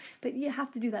well, but you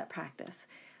have to do that practice.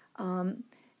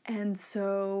 And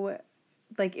so,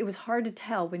 it was hard to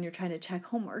tell when you're trying to check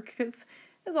homework because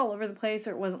it was all over the place,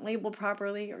 or it wasn't labeled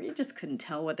properly, or you just couldn't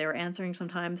tell what they were answering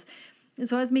sometimes. And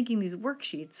so I was making these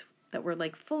worksheets that were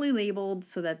fully labeled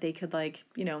so that they could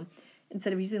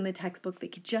instead of using the textbook, they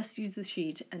could just use the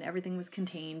sheet and everything was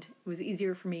contained. It was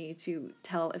easier for me to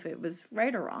tell if it was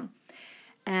right or wrong.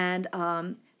 And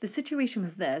the situation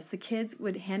was this. The kids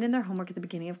would hand in their homework at the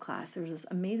beginning of class. There was this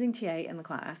amazing TA in the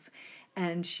class,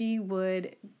 and she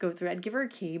would go through. I'd give her a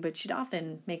key, but she'd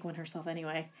often make one herself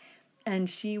anyway. And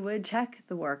she would check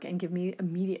the work and give me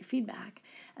immediate feedback.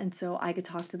 And so I could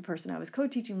talk to the person I was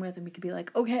co-teaching with, and we could be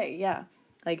like, okay, yeah,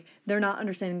 they're not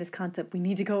understanding this concept. We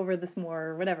need to go over this more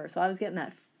or whatever. So I was getting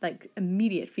that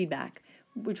immediate feedback,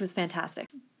 which was fantastic.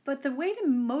 But the way to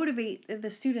motivate the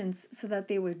students so that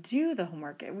they would do the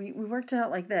homework, we worked it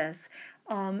out like this,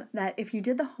 that if you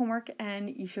did the homework and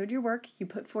you showed your work, you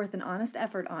put forth an honest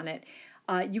effort on it,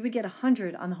 you would get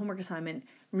 100 on the homework assignment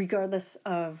regardless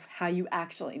of how you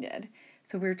actually did.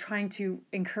 So we're trying to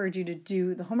encourage you to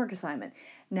do the homework assignment.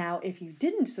 Now, if you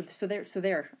didn't, so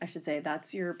there, I should say,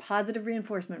 that's your positive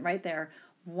reinforcement right there.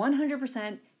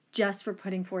 100% just for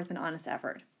putting forth an honest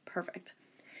effort. Perfect.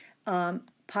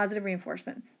 Positive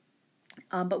reinforcement.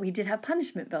 But we did have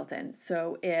punishment built in.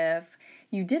 So if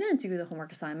you didn't do the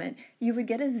homework assignment, you would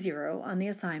get a 0 on the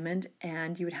assignment,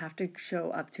 and you would have to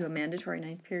show up to a mandatory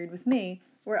 9th period with me,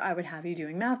 where I would have you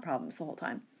doing math problems the whole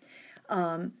time.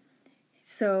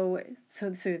 So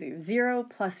the 0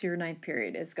 plus your 9th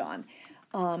period is gone.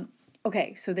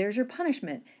 Okay, so there's your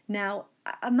punishment. Now,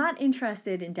 I'm not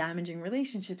interested in damaging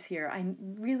relationships here. I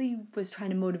really was trying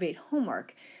to motivate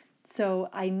homework. So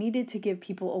I needed to give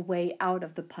people a way out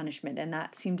of the punishment, and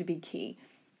that seemed to be key.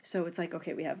 So it's like,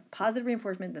 okay, we have positive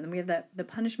reinforcement, then we have the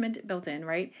punishment built in,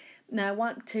 right? Now I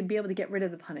want to be able to get rid of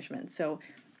the punishment. So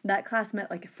that class met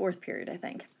like a 4th period, I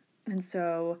think. And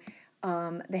so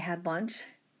they had lunch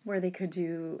where they could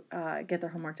get their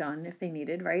homework done if they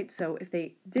needed, right? So if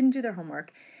they didn't do their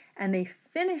homework and they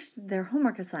finished their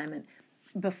homework assignment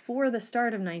before the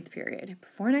start of 9th period,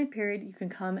 you can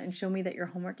come and show me that your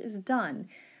homework is done.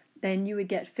 Then you would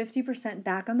get 50%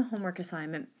 back on the homework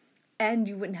assignment, and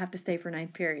you wouldn't have to stay for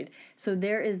 9th period. So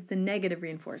there is the negative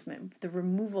reinforcement, the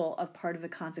removal of part of the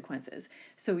consequences.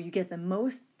 So you get the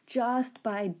most just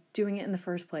by doing it in the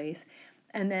first place.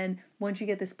 And then once you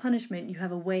get this punishment, you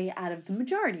have a way out of the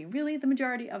majority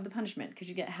of the punishment, because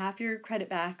you get half your credit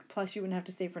back, plus you wouldn't have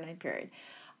to stay for 9th period.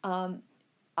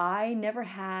 I never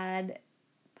had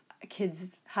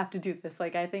kids have to do this.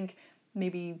 Like, I think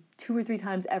maybe 2 or 3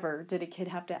 times ever did a kid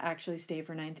have to actually stay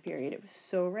for 9th period. It was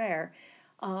so rare.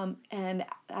 And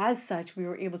as such, we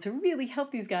were able to really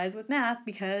help these guys with math,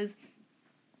 because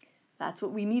that's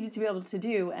what we needed to be able to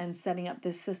do, and setting up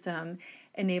this system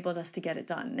enabled us to get it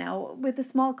done. Now, with a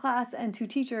small class and 2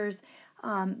 teachers,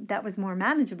 that was more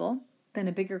manageable than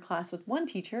a bigger class with 1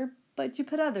 teacher, but you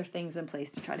put other things in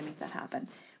place to try to make that happen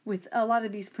with a lot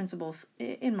of these principles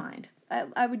in mind.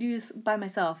 I would use, by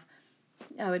myself,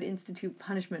 I would institute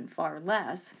punishment far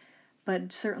less,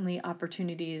 but certainly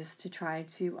opportunities to try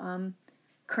to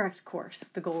correct course.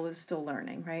 The goal is still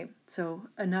learning, right? So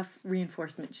enough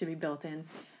reinforcement should be built in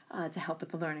to help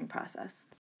with the learning process.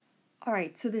 All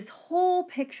right, so this whole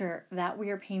picture that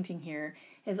we are painting here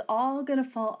is all going to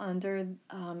fall under,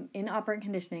 in operant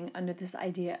conditioning, under this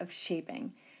idea of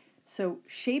shaping. So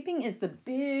shaping is the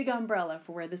big umbrella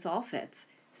for where this all fits.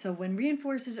 So when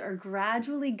reinforcers are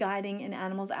gradually guiding an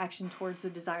animal's action towards the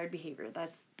desired behavior,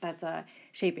 that's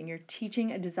shaping. You're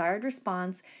teaching a desired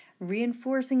response,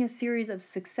 reinforcing a series of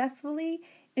successfully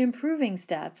improving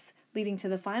steps leading to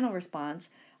the final response,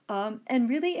 and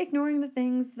really ignoring the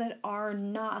things that are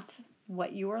not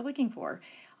what you are looking for.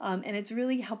 And it's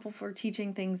really helpful for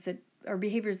teaching things that are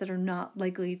behaviors that are not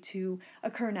likely to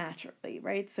occur naturally,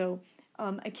 right? So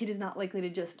a kid is not likely to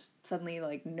just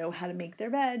suddenly know how to make their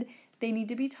bed. They need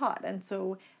to be taught. And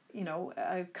so,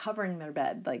 covering their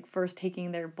bed, like first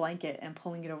taking their blanket and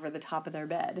pulling it over the top of their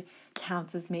bed,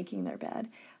 counts as making their bed.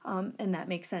 And that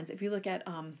makes sense. If you look at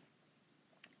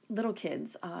little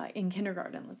kids in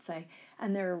kindergarten, let's say,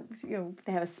 and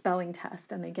they have a spelling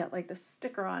test and they get this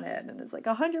sticker on it and it's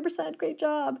 100% great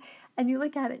job. And you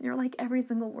look at it and you're like, every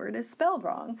single word is spelled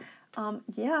wrong.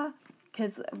 Yeah,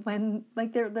 because when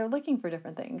they're looking for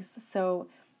different things. So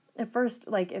at first,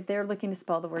 if they're looking to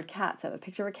spell the word cat, so have a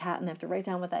picture of a cat and they have to write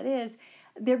down what that is,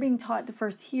 they're being taught to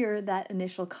first hear that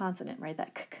initial consonant, right?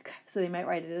 That k. So they might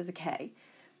write it as a K.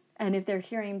 And if they're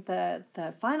hearing the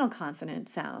final consonant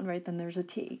sound, right, then there's a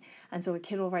T. And so a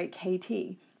kid will write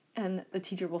KT, and the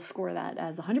teacher will score that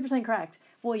as 100% correct.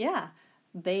 Well, yeah,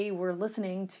 they were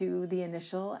listening to the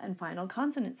initial and final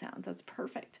consonant sounds. That's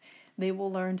perfect. They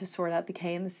will learn to sort out the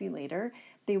K and the C later.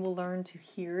 They will learn to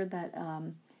hear that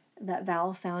that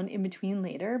vowel sound in between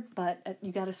later, but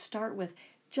you got to start with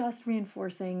just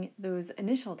reinforcing those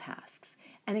initial tasks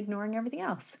and ignoring everything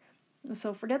else.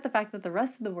 So forget the fact that the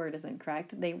rest of the word isn't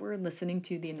correct. They were listening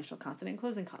to the initial consonant and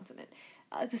closing consonant.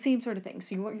 It's the same sort of thing.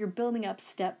 So you're building up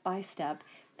step by step,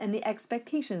 and the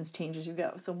expectations change as you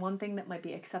go. So one thing that might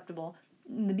be acceptable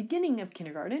in the beginning of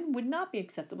kindergarten would not be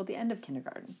acceptable at the end of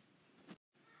kindergarten.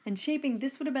 And shaping,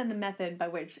 this would have been the method by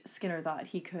which Skinner thought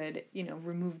he could,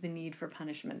 remove the need for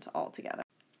punishment altogether.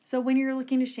 So when you're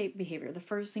looking to shape behavior, the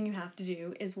first thing you have to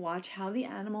do is watch how the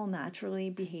animal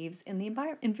naturally behaves in the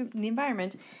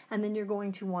environment, and then you're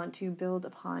going to want to build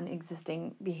upon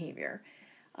existing behavior.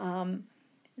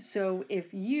 So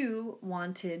if you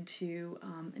wanted to,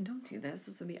 and don't do this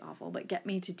would be awful, but get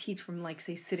me to teach from,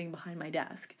 say, sitting behind my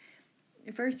desk,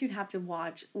 first you'd have to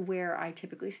watch where I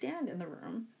typically stand in the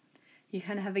room. you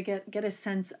kind of have to get a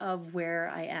sense of where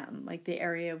I am, like the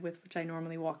area with which I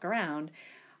normally walk around,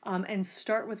 and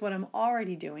start with what I'm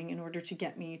already doing in order to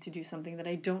get me to do something that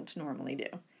I don't normally do.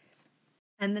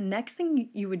 And the next thing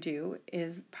you would do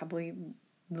is probably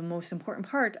the most important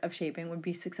part of shaping would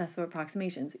be successive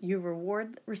approximations. You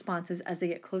reward responses as they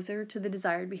get closer to the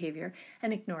desired behavior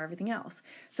and ignore everything else.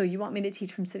 So you want me to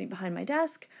teach from sitting behind my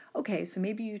desk? Okay, so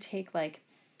maybe you take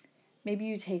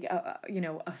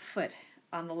a foot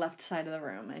on the left side of the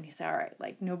room and you say, all right,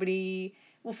 like nobody,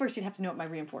 well, first you'd have to know what my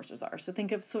reinforcers are. So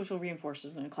think of social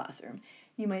reinforcers in a classroom.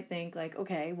 You might think like,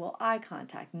 okay, well, eye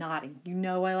contact, nodding. You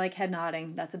know I like head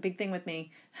nodding. That's a big thing with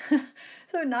me.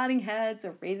 So nodding heads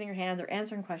or raising your hands or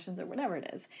answering questions or whatever it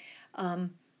is.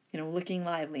 Looking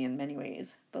lively in many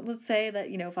ways. But let's say that,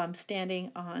 if I'm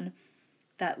standing on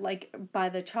that, like by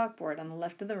the chalkboard on the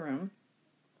left of the room,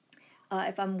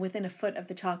 if I'm within a foot of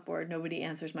the chalkboard, nobody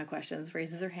answers my questions,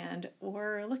 raises their hand,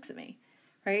 or looks at me,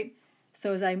 right?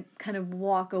 So as I kind of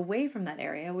walk away from that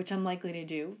area, which I'm likely to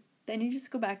do, then you just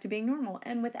go back to being normal.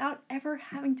 And without ever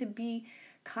having to be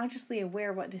consciously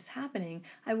aware what is happening,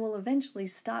 I will eventually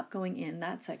stop going in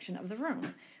that section of the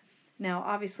room. Now,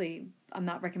 obviously, I'm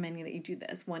not recommending that you do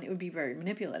this. One, it would be very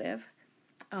manipulative.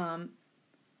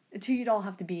 Two, you'd all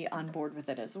have to be on board with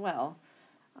it as well.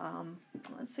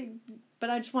 Let's see, but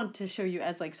I just want to show you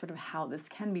as like sort of how this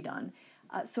can be done.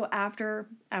 So after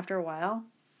a while,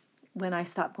 when I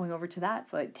stop going over to that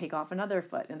foot, take off another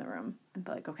foot in the room and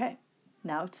be like, okay,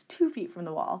 now it's 2 feet from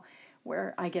the wall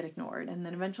where I get ignored, and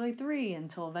then eventually 3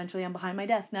 until eventually I'm behind my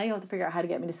desk. Now you have to figure out how to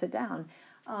get me to sit down.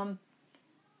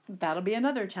 That'll be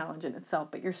another challenge in itself,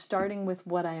 but you're starting with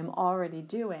what I am already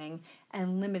doing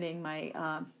and limiting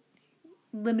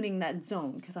that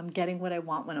zone, because I'm getting what I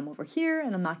want when I'm over here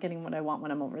and I'm not getting what I want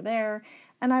when I'm over there,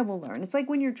 and I will learn. It's like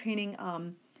when you're training,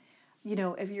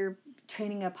 if you're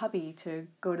training a puppy to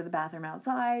go to the bathroom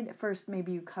outside, first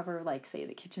maybe you cover, like, say,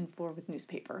 the kitchen floor with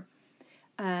newspaper,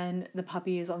 and the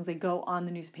puppy, as long as they go on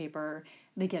the newspaper,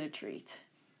 they get a treat.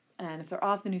 And if they're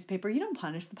off the newspaper, you don't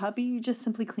punish the puppy, you just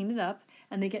simply clean it up,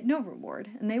 and they get no reward,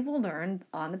 and they will learn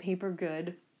on the paper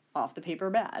good, off the paper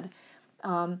bad.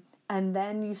 And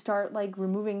then you start like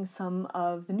removing some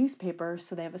of the newspaper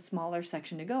so they have a smaller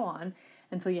section to go on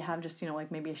until you have just,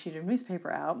 like maybe a sheet of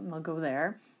newspaper out, and they'll go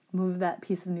there, move that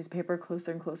piece of newspaper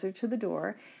closer and closer to the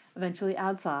door, eventually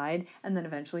outside, and then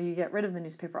eventually you get rid of the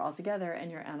newspaper altogether and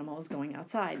your animal is going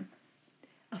outside.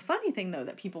 A funny thing though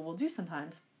that people will do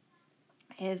sometimes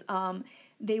is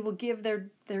they will give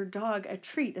their dog a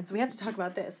treat. And so we have to talk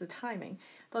about this, the timing.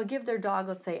 They'll give their dog,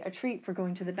 let's say, a treat for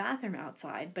going to the bathroom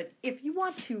outside. But if you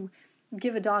want to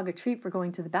give a dog a treat for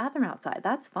going to the bathroom outside,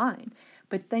 that's fine.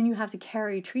 But then you have to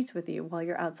carry treats with you while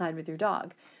you're outside with your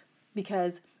dog,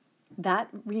 because that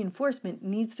reinforcement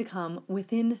needs to come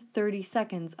within 30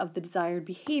 seconds of the desired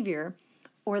behavior,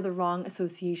 or the wrong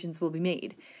associations will be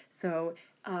made. So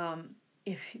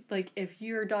if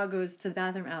your dog goes to the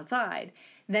bathroom outside,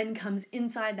 then comes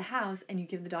inside the house and you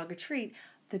give the dog a treat,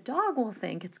 the dog will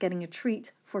think it's getting a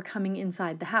treat for coming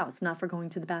inside the house, not for going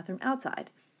to the bathroom outside.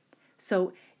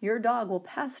 So your dog will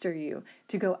pester you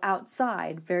to go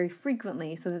outside very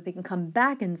frequently so that they can come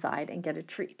back inside and get a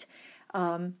treat.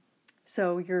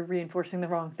 So you're reinforcing the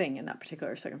wrong thing in that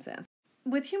particular circumstance.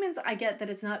 With humans, I get that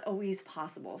it's not always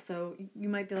possible. So you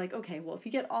might be like, okay, well, if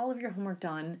you get all of your homework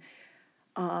done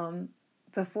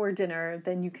before dinner,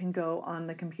 then you can go on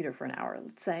the computer for an hour,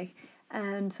 let's say.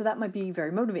 And so that might be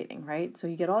very motivating, right? So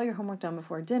you get all your homework done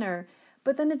before dinner,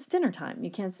 but then it's dinner time.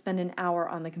 You can't spend an hour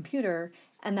on the computer,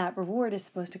 and that reward is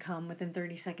supposed to come within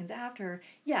 30 seconds after.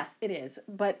 Yes, it is,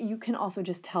 but you can also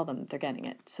just tell them that they're getting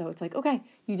it. So it's like, okay,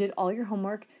 you did all your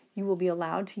homework. You will be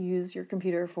allowed to use your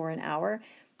computer for an hour.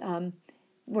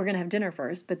 We're going to have dinner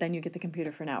first, but then you get the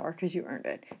computer for an hour because you earned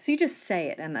it. So you just say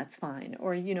it, and that's fine.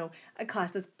 Or, a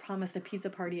class that's promised a pizza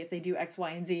party if they do X,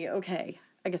 Y, and Z. Okay,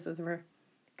 I guess those were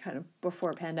kind of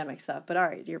before pandemic stuff. But all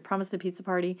right, you're promised a pizza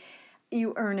party,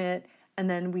 you earn it, and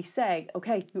then we say,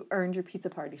 okay, you earned your pizza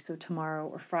party. So tomorrow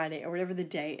or Friday or whatever the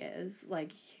day is,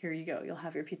 like, here you go, you'll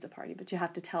have your pizza party. But you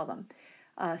have to tell them.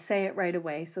 Say it right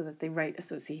away so that the right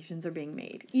associations are being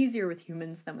made. Easier with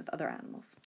humans than with other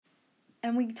animals.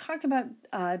 And we talked about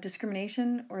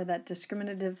discrimination, or that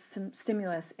discriminative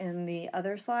stimulus, in the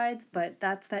other slides, but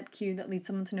that's that cue that leads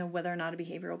someone to know whether or not a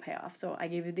behavior will pay off. So I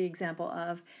gave you the example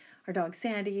of our dog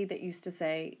Sandy that used to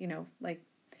say,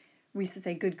 we used to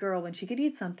say good girl when she could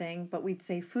eat something, but we'd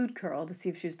say food curl to see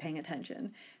if she was paying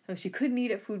attention. So she couldn't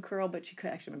eat it food curl, but she could,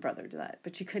 actually my brother did that,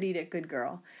 but she could eat it good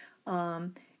girl.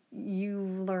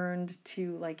 You've learned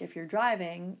to, like, if you're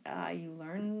driving, you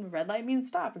learn red light means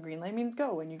stop, a green light means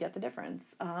go, and you get the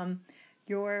difference.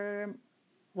 Your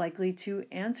likely to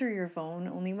answer your phone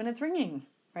only when it's ringing,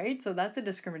 right? So that's a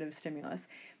discriminative stimulus.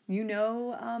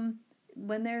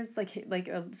 When there's like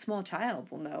a small child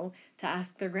will know to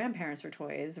ask their grandparents for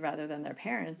toys rather than their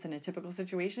parents in a typical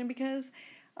situation because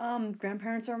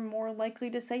grandparents are more likely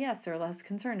to say yes. They're less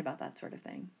concerned about that sort of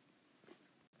thing.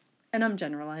 And I'm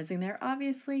generalizing there,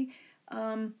 obviously,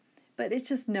 but it's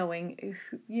just knowing,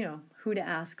 who to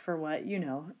ask for what,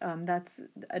 that's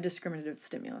a discriminative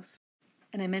stimulus.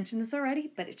 And I mentioned this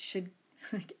already, but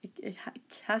it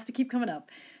has to keep coming up.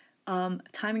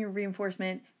 Timing of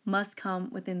reinforcement must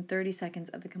come within 30 seconds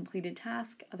of the completed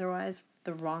task, otherwise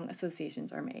the wrong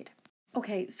associations are made.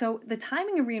 Okay, so the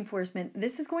timing of reinforcement,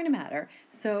 this is going to matter.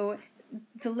 So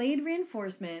delayed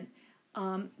reinforcement,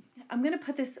 I'm going to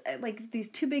put this like these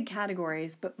two big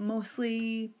categories, but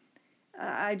mostly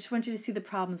I just want you to see the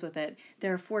problems with it.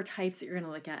 There are 4 types that you're going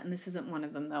to look at, and this isn't one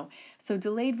of them though. So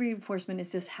delayed reinforcement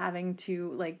is just having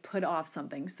to put off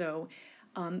something. So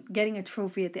getting a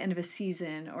trophy at the end of a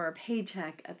season, or a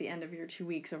paycheck at the end of your 2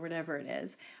 weeks, or whatever it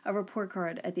is, a report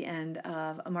card at the end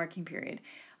of a marking period.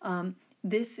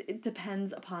 It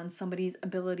depends upon somebody's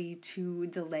ability to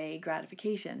delay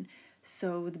gratification.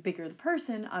 So the bigger the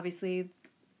person, obviously,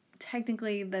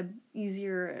 technically the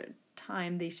easier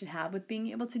time they should have with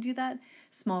being able to do that.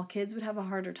 Small kids would have a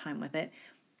harder time with it.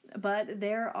 But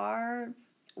there are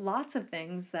lots of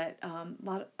things that, a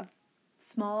lot of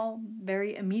small,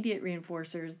 very immediate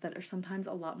reinforcers that are sometimes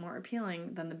a lot more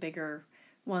appealing than the bigger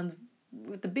ones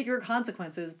with the bigger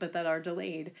consequences, but that are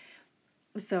delayed.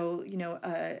 So,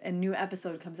 a new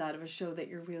episode comes out of a show that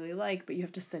you really like, but you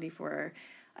have to study for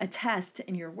a test,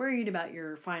 and you're worried about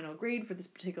your final grade for this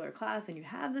particular class, and you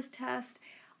have this test,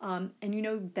 and you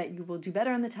know that you will do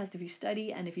better on the test if you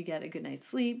study and if you get a good night's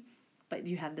sleep, but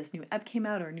you have this new ep came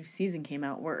out, or a new season came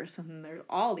out, worse, and there's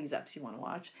all these eps you want to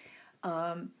watch.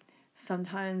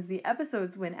 Sometimes the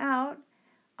episodes win out,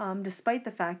 despite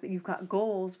the fact that you've got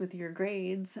goals with your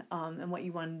grades and what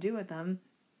you want to do with them,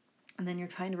 and then you're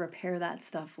trying to repair that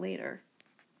stuff later.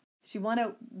 So you want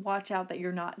to watch out that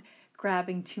you're not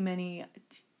grabbing too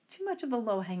much of a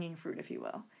low-hanging fruit, if you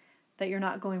will. That you're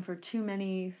not going for too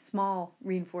many small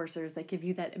reinforcers that give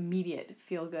you that immediate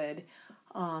feel-good,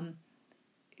 where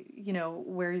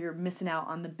you're missing out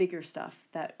on the bigger stuff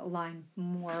that align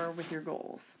more with your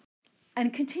goals.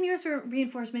 And continuous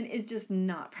reinforcement is just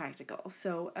not practical.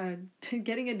 So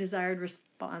getting a desired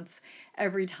response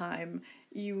every time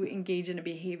you engage in a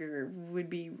behavior would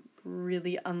be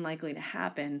really unlikely to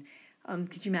happen.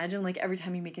 Could you imagine, every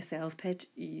time you make a sales pitch,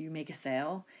 you make a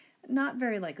sale? Not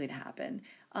very likely to happen.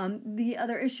 The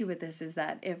other issue with this is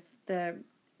that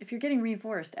if you're getting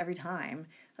reinforced every time,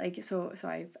 so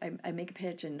I make a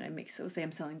pitch and say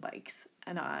I'm selling bikes,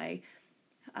 and I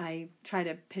try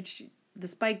to pitch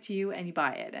this bike to you and you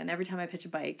buy it, and every time I pitch a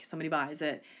bike somebody buys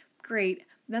it, great.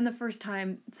 Then the first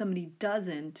time somebody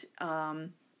doesn't,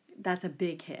 that's a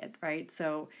big hit, right?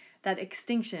 So that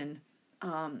extinction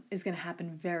is going to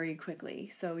happen very quickly.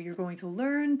 So you're going to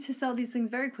learn to sell these things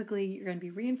very quickly. You're going to be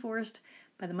reinforced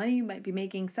by the money you might be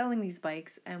making selling these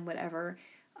bikes and whatever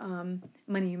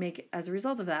money you make as a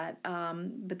result of that.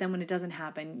 But then when it doesn't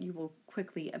happen, you will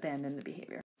quickly abandon the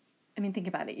behavior. I mean, think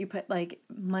about it. You put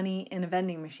money in a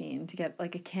vending machine to get a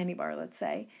candy bar, let's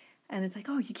say, and it's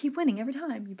oh, you keep winning every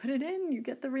time. You put it in, you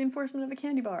get the reinforcement of a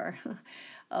candy bar.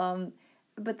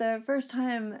 But the first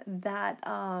time that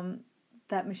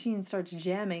that machine starts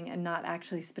jamming and not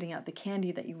actually spitting out the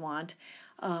candy that you want,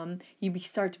 you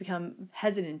start to become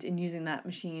hesitant in using that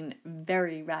machine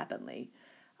very rapidly,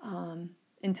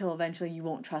 until eventually you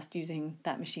won't trust using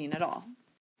that machine at all.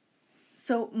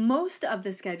 So most of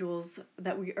the schedules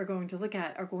that we are going to look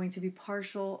at are going to be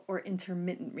partial or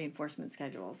intermittent reinforcement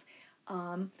schedules.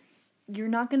 You're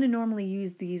not going to normally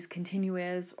use these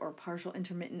continuous or partial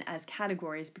intermittent as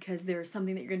categories because there's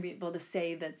something that you're going to be able to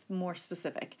say that's more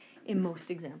specific in most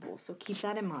examples. So keep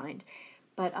that in mind.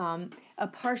 But a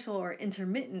partial or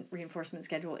intermittent reinforcement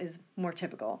schedule is more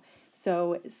typical.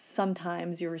 So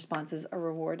sometimes your responses are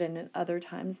rewarded and other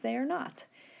times they are not.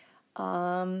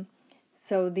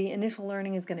 So the initial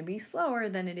learning is going to be slower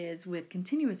than it is with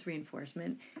continuous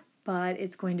reinforcement, but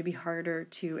it's going to be harder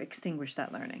to extinguish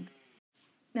that learning.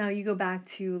 Now you go back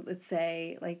to, let's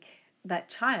say, that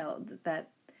child that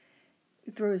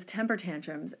throws temper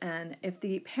tantrums, and if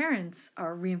the parents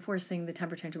are reinforcing the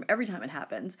temper tantrum every time it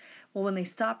happens, well, when they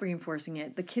stop reinforcing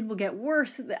it, the kid will get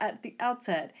worse at the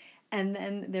outset, and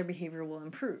then their behavior will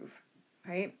improve,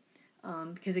 right?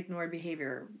 Because ignored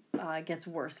behavior gets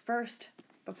worse first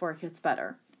before it gets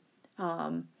better.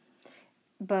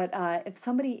 But if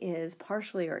somebody is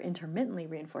partially or intermittently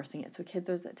reinforcing it, so a kid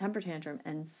throws a temper tantrum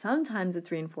and sometimes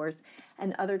it's reinforced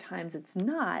and other times it's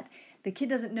not, the kid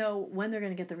doesn't know when they're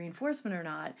going to get the reinforcement or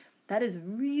not. That is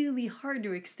really hard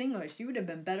to extinguish. You would have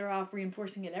been better off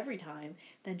reinforcing it every time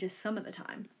than just some of the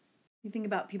time. You think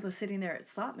about people sitting there at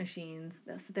slot machines,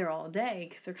 they'll sit there all day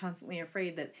because they're constantly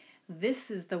afraid that this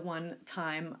is the one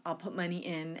time I'll put money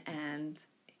in and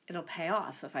it'll pay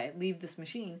off. So if I leave this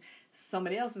machine,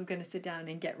 somebody else is going to sit down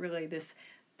and get really this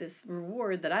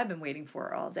reward that I've been waiting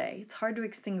for all day. It's hard to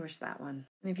extinguish that one.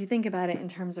 And if you think about it in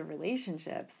terms of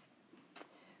relationships,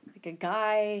 like a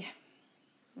guy,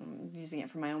 I'm using it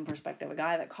from my own perspective, a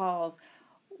guy that calls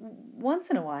once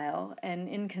in a while and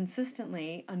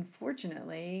inconsistently,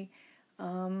 unfortunately,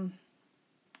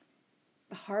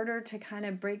 harder to kind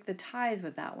of break the ties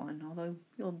with that one, although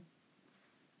you'll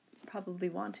probably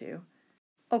want to.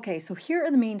 Okay, so here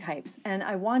are the main types, and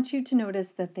I want you to notice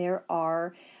that there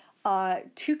are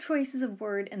 2 choices of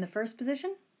word in the first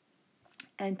position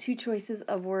and 2 choices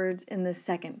of words in the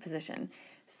second position.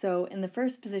 So in the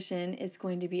first position, it's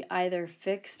going to be either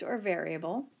fixed or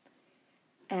variable,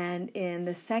 and in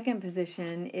the second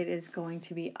position, it is going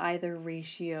to be either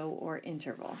ratio or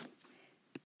interval.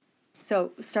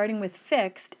 So starting with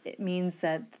fixed, it means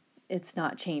that it's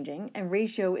not changing, and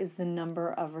ratio is the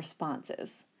number of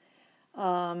responses.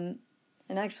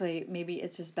 And actually, maybe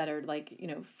it's just better, like,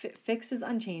 fixed is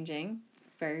unchanging,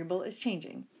 variable is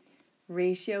changing.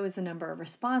 Ratio is the number of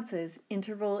responses,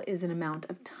 interval is an amount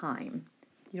of time.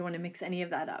 You don't want to mix any of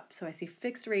that up. So I see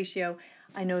fixed ratio,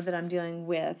 I know that I'm dealing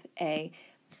with a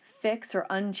fixed or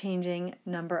unchanging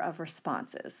number of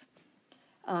responses.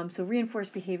 So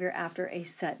reinforced behavior after a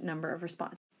set number of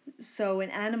responses. So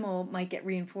an animal might get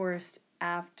reinforced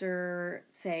after,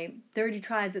 say, 30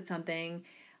 tries at something,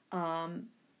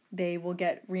 they will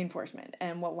get reinforcement.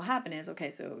 And what will happen is, okay,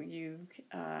 so you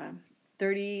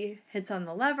 30 hits on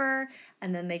the lever,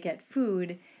 and then they get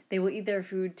food. They will eat their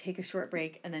food, take a short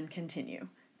break, and then continue.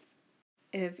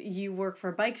 If you work for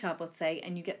a bike shop, let's say,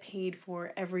 and you get paid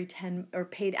for every 10, or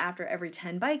paid after every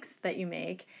 10 bikes that you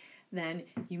make, then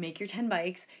you make your 10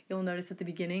 bikes. You'll notice at the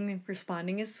beginning,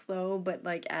 responding is slow, but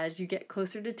like as you get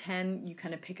closer to 10, you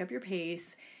kind of pick up your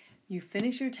pace. You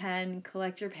finish your 10,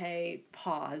 collect your pay,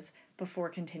 pause before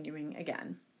continuing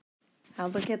again. Now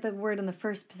look at the word in the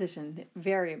first position,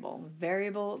 variable.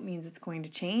 Variable means it's going to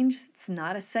change. It's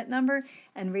not a set number.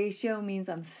 And ratio means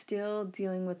I'm still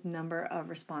dealing with number of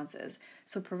responses.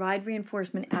 So provide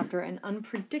reinforcement after an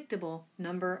unpredictable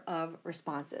number of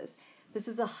responses. This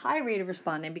is a high rate of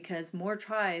responding because more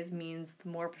tries means the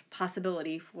more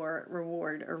possibility for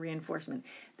reward or reinforcement.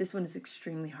 This one is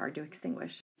extremely hard to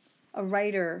extinguish. A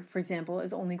writer, for example,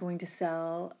 is only going to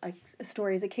sell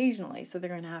stories occasionally, so they're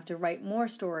going to have to write more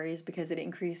stories because it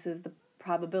increases the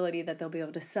probability that they'll be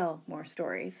able to sell more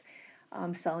stories.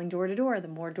 Selling door to door, the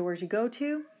more doors you go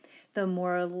to, the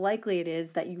more likely it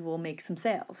is that you will make some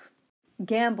sales.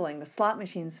 Gambling, the slot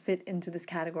machines fit into this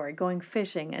category. Going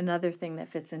fishing, another thing that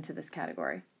fits into this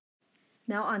category.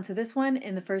 Now onto this one,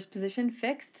 in the first position,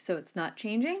 fixed, so it's not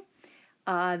changing.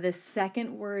 The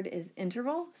second word is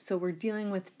interval, so we're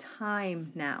dealing with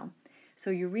time now. So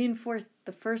you reinforce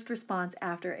the first response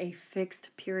after a fixed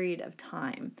period of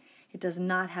time. It does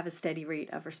not have a steady rate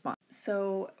of response.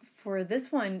 So for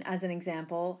this one, as an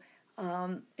example,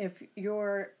 if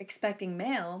you're expecting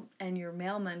mail and your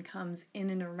mailman comes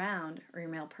in and around, or your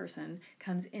mail person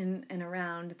comes in and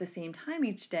around at the same time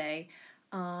each day,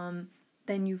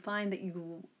 then you find that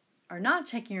you are not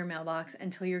checking your mailbox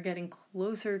until you're getting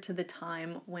closer to the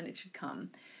time when it should come.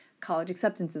 College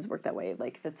acceptances work that way.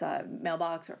 Like if it's a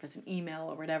mailbox or if it's an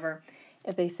email or whatever,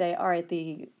 if they say, all right,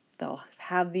 they'll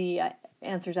have the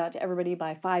answers out to everybody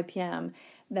by 5 p.m.,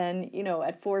 then,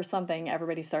 at 4 something,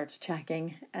 everybody starts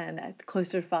checking. And at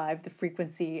closer to 5, the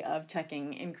frequency of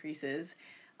checking increases.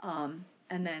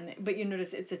 But you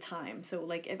notice it's a time. So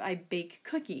like if I bake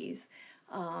cookies,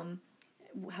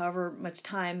 however much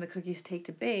time the cookies take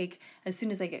to bake, as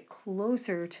soon as I get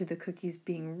closer to the cookies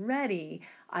being ready,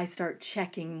 I start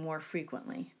checking more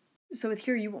frequently. So with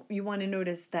here, you want to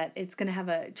notice that it's going to have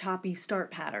a choppy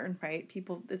start pattern, right?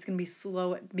 It's going to be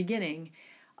slow at the beginning,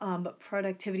 but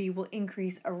productivity will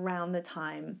increase around the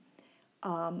time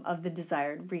of the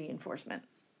desired reinforcement.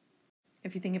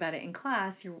 If you think about it in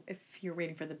class, if you're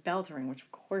waiting for the bell to ring, which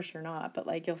of course you're not,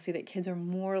 but you'll see that kids are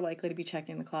more likely to be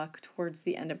checking the clock towards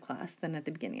the end of class than at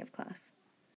the beginning of class.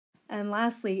 And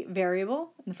lastly,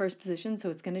 variable in the first position, so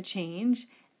it's going to change,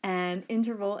 and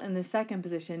interval in the second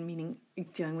position, meaning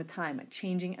dealing with time, a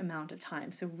changing amount of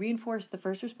time. So reinforce the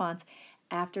first response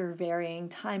after varying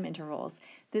time intervals.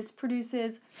 This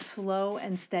produces slow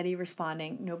and steady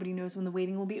responding. Nobody knows when the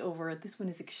waiting will be over. This one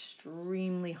is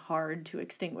extremely hard to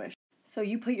extinguish. So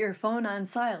you put your phone on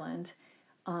silent,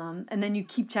 and then you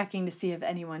keep checking to see if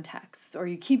anyone texts, or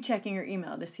you keep checking your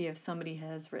email to see if somebody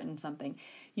has written something.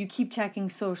 You keep checking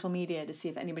social media to see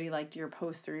if anybody liked your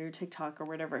post or your TikTok or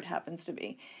whatever it happens to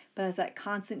be. But as that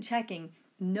constant checking,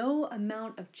 no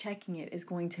amount of checking it is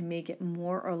going to make it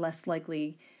more or less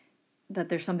likely that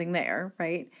there's something there,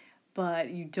 right?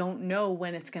 But you don't know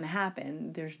when it's going to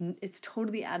happen. It's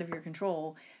totally out of your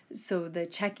control. So the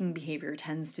checking behavior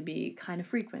tends to be kind of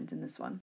frequent in this one.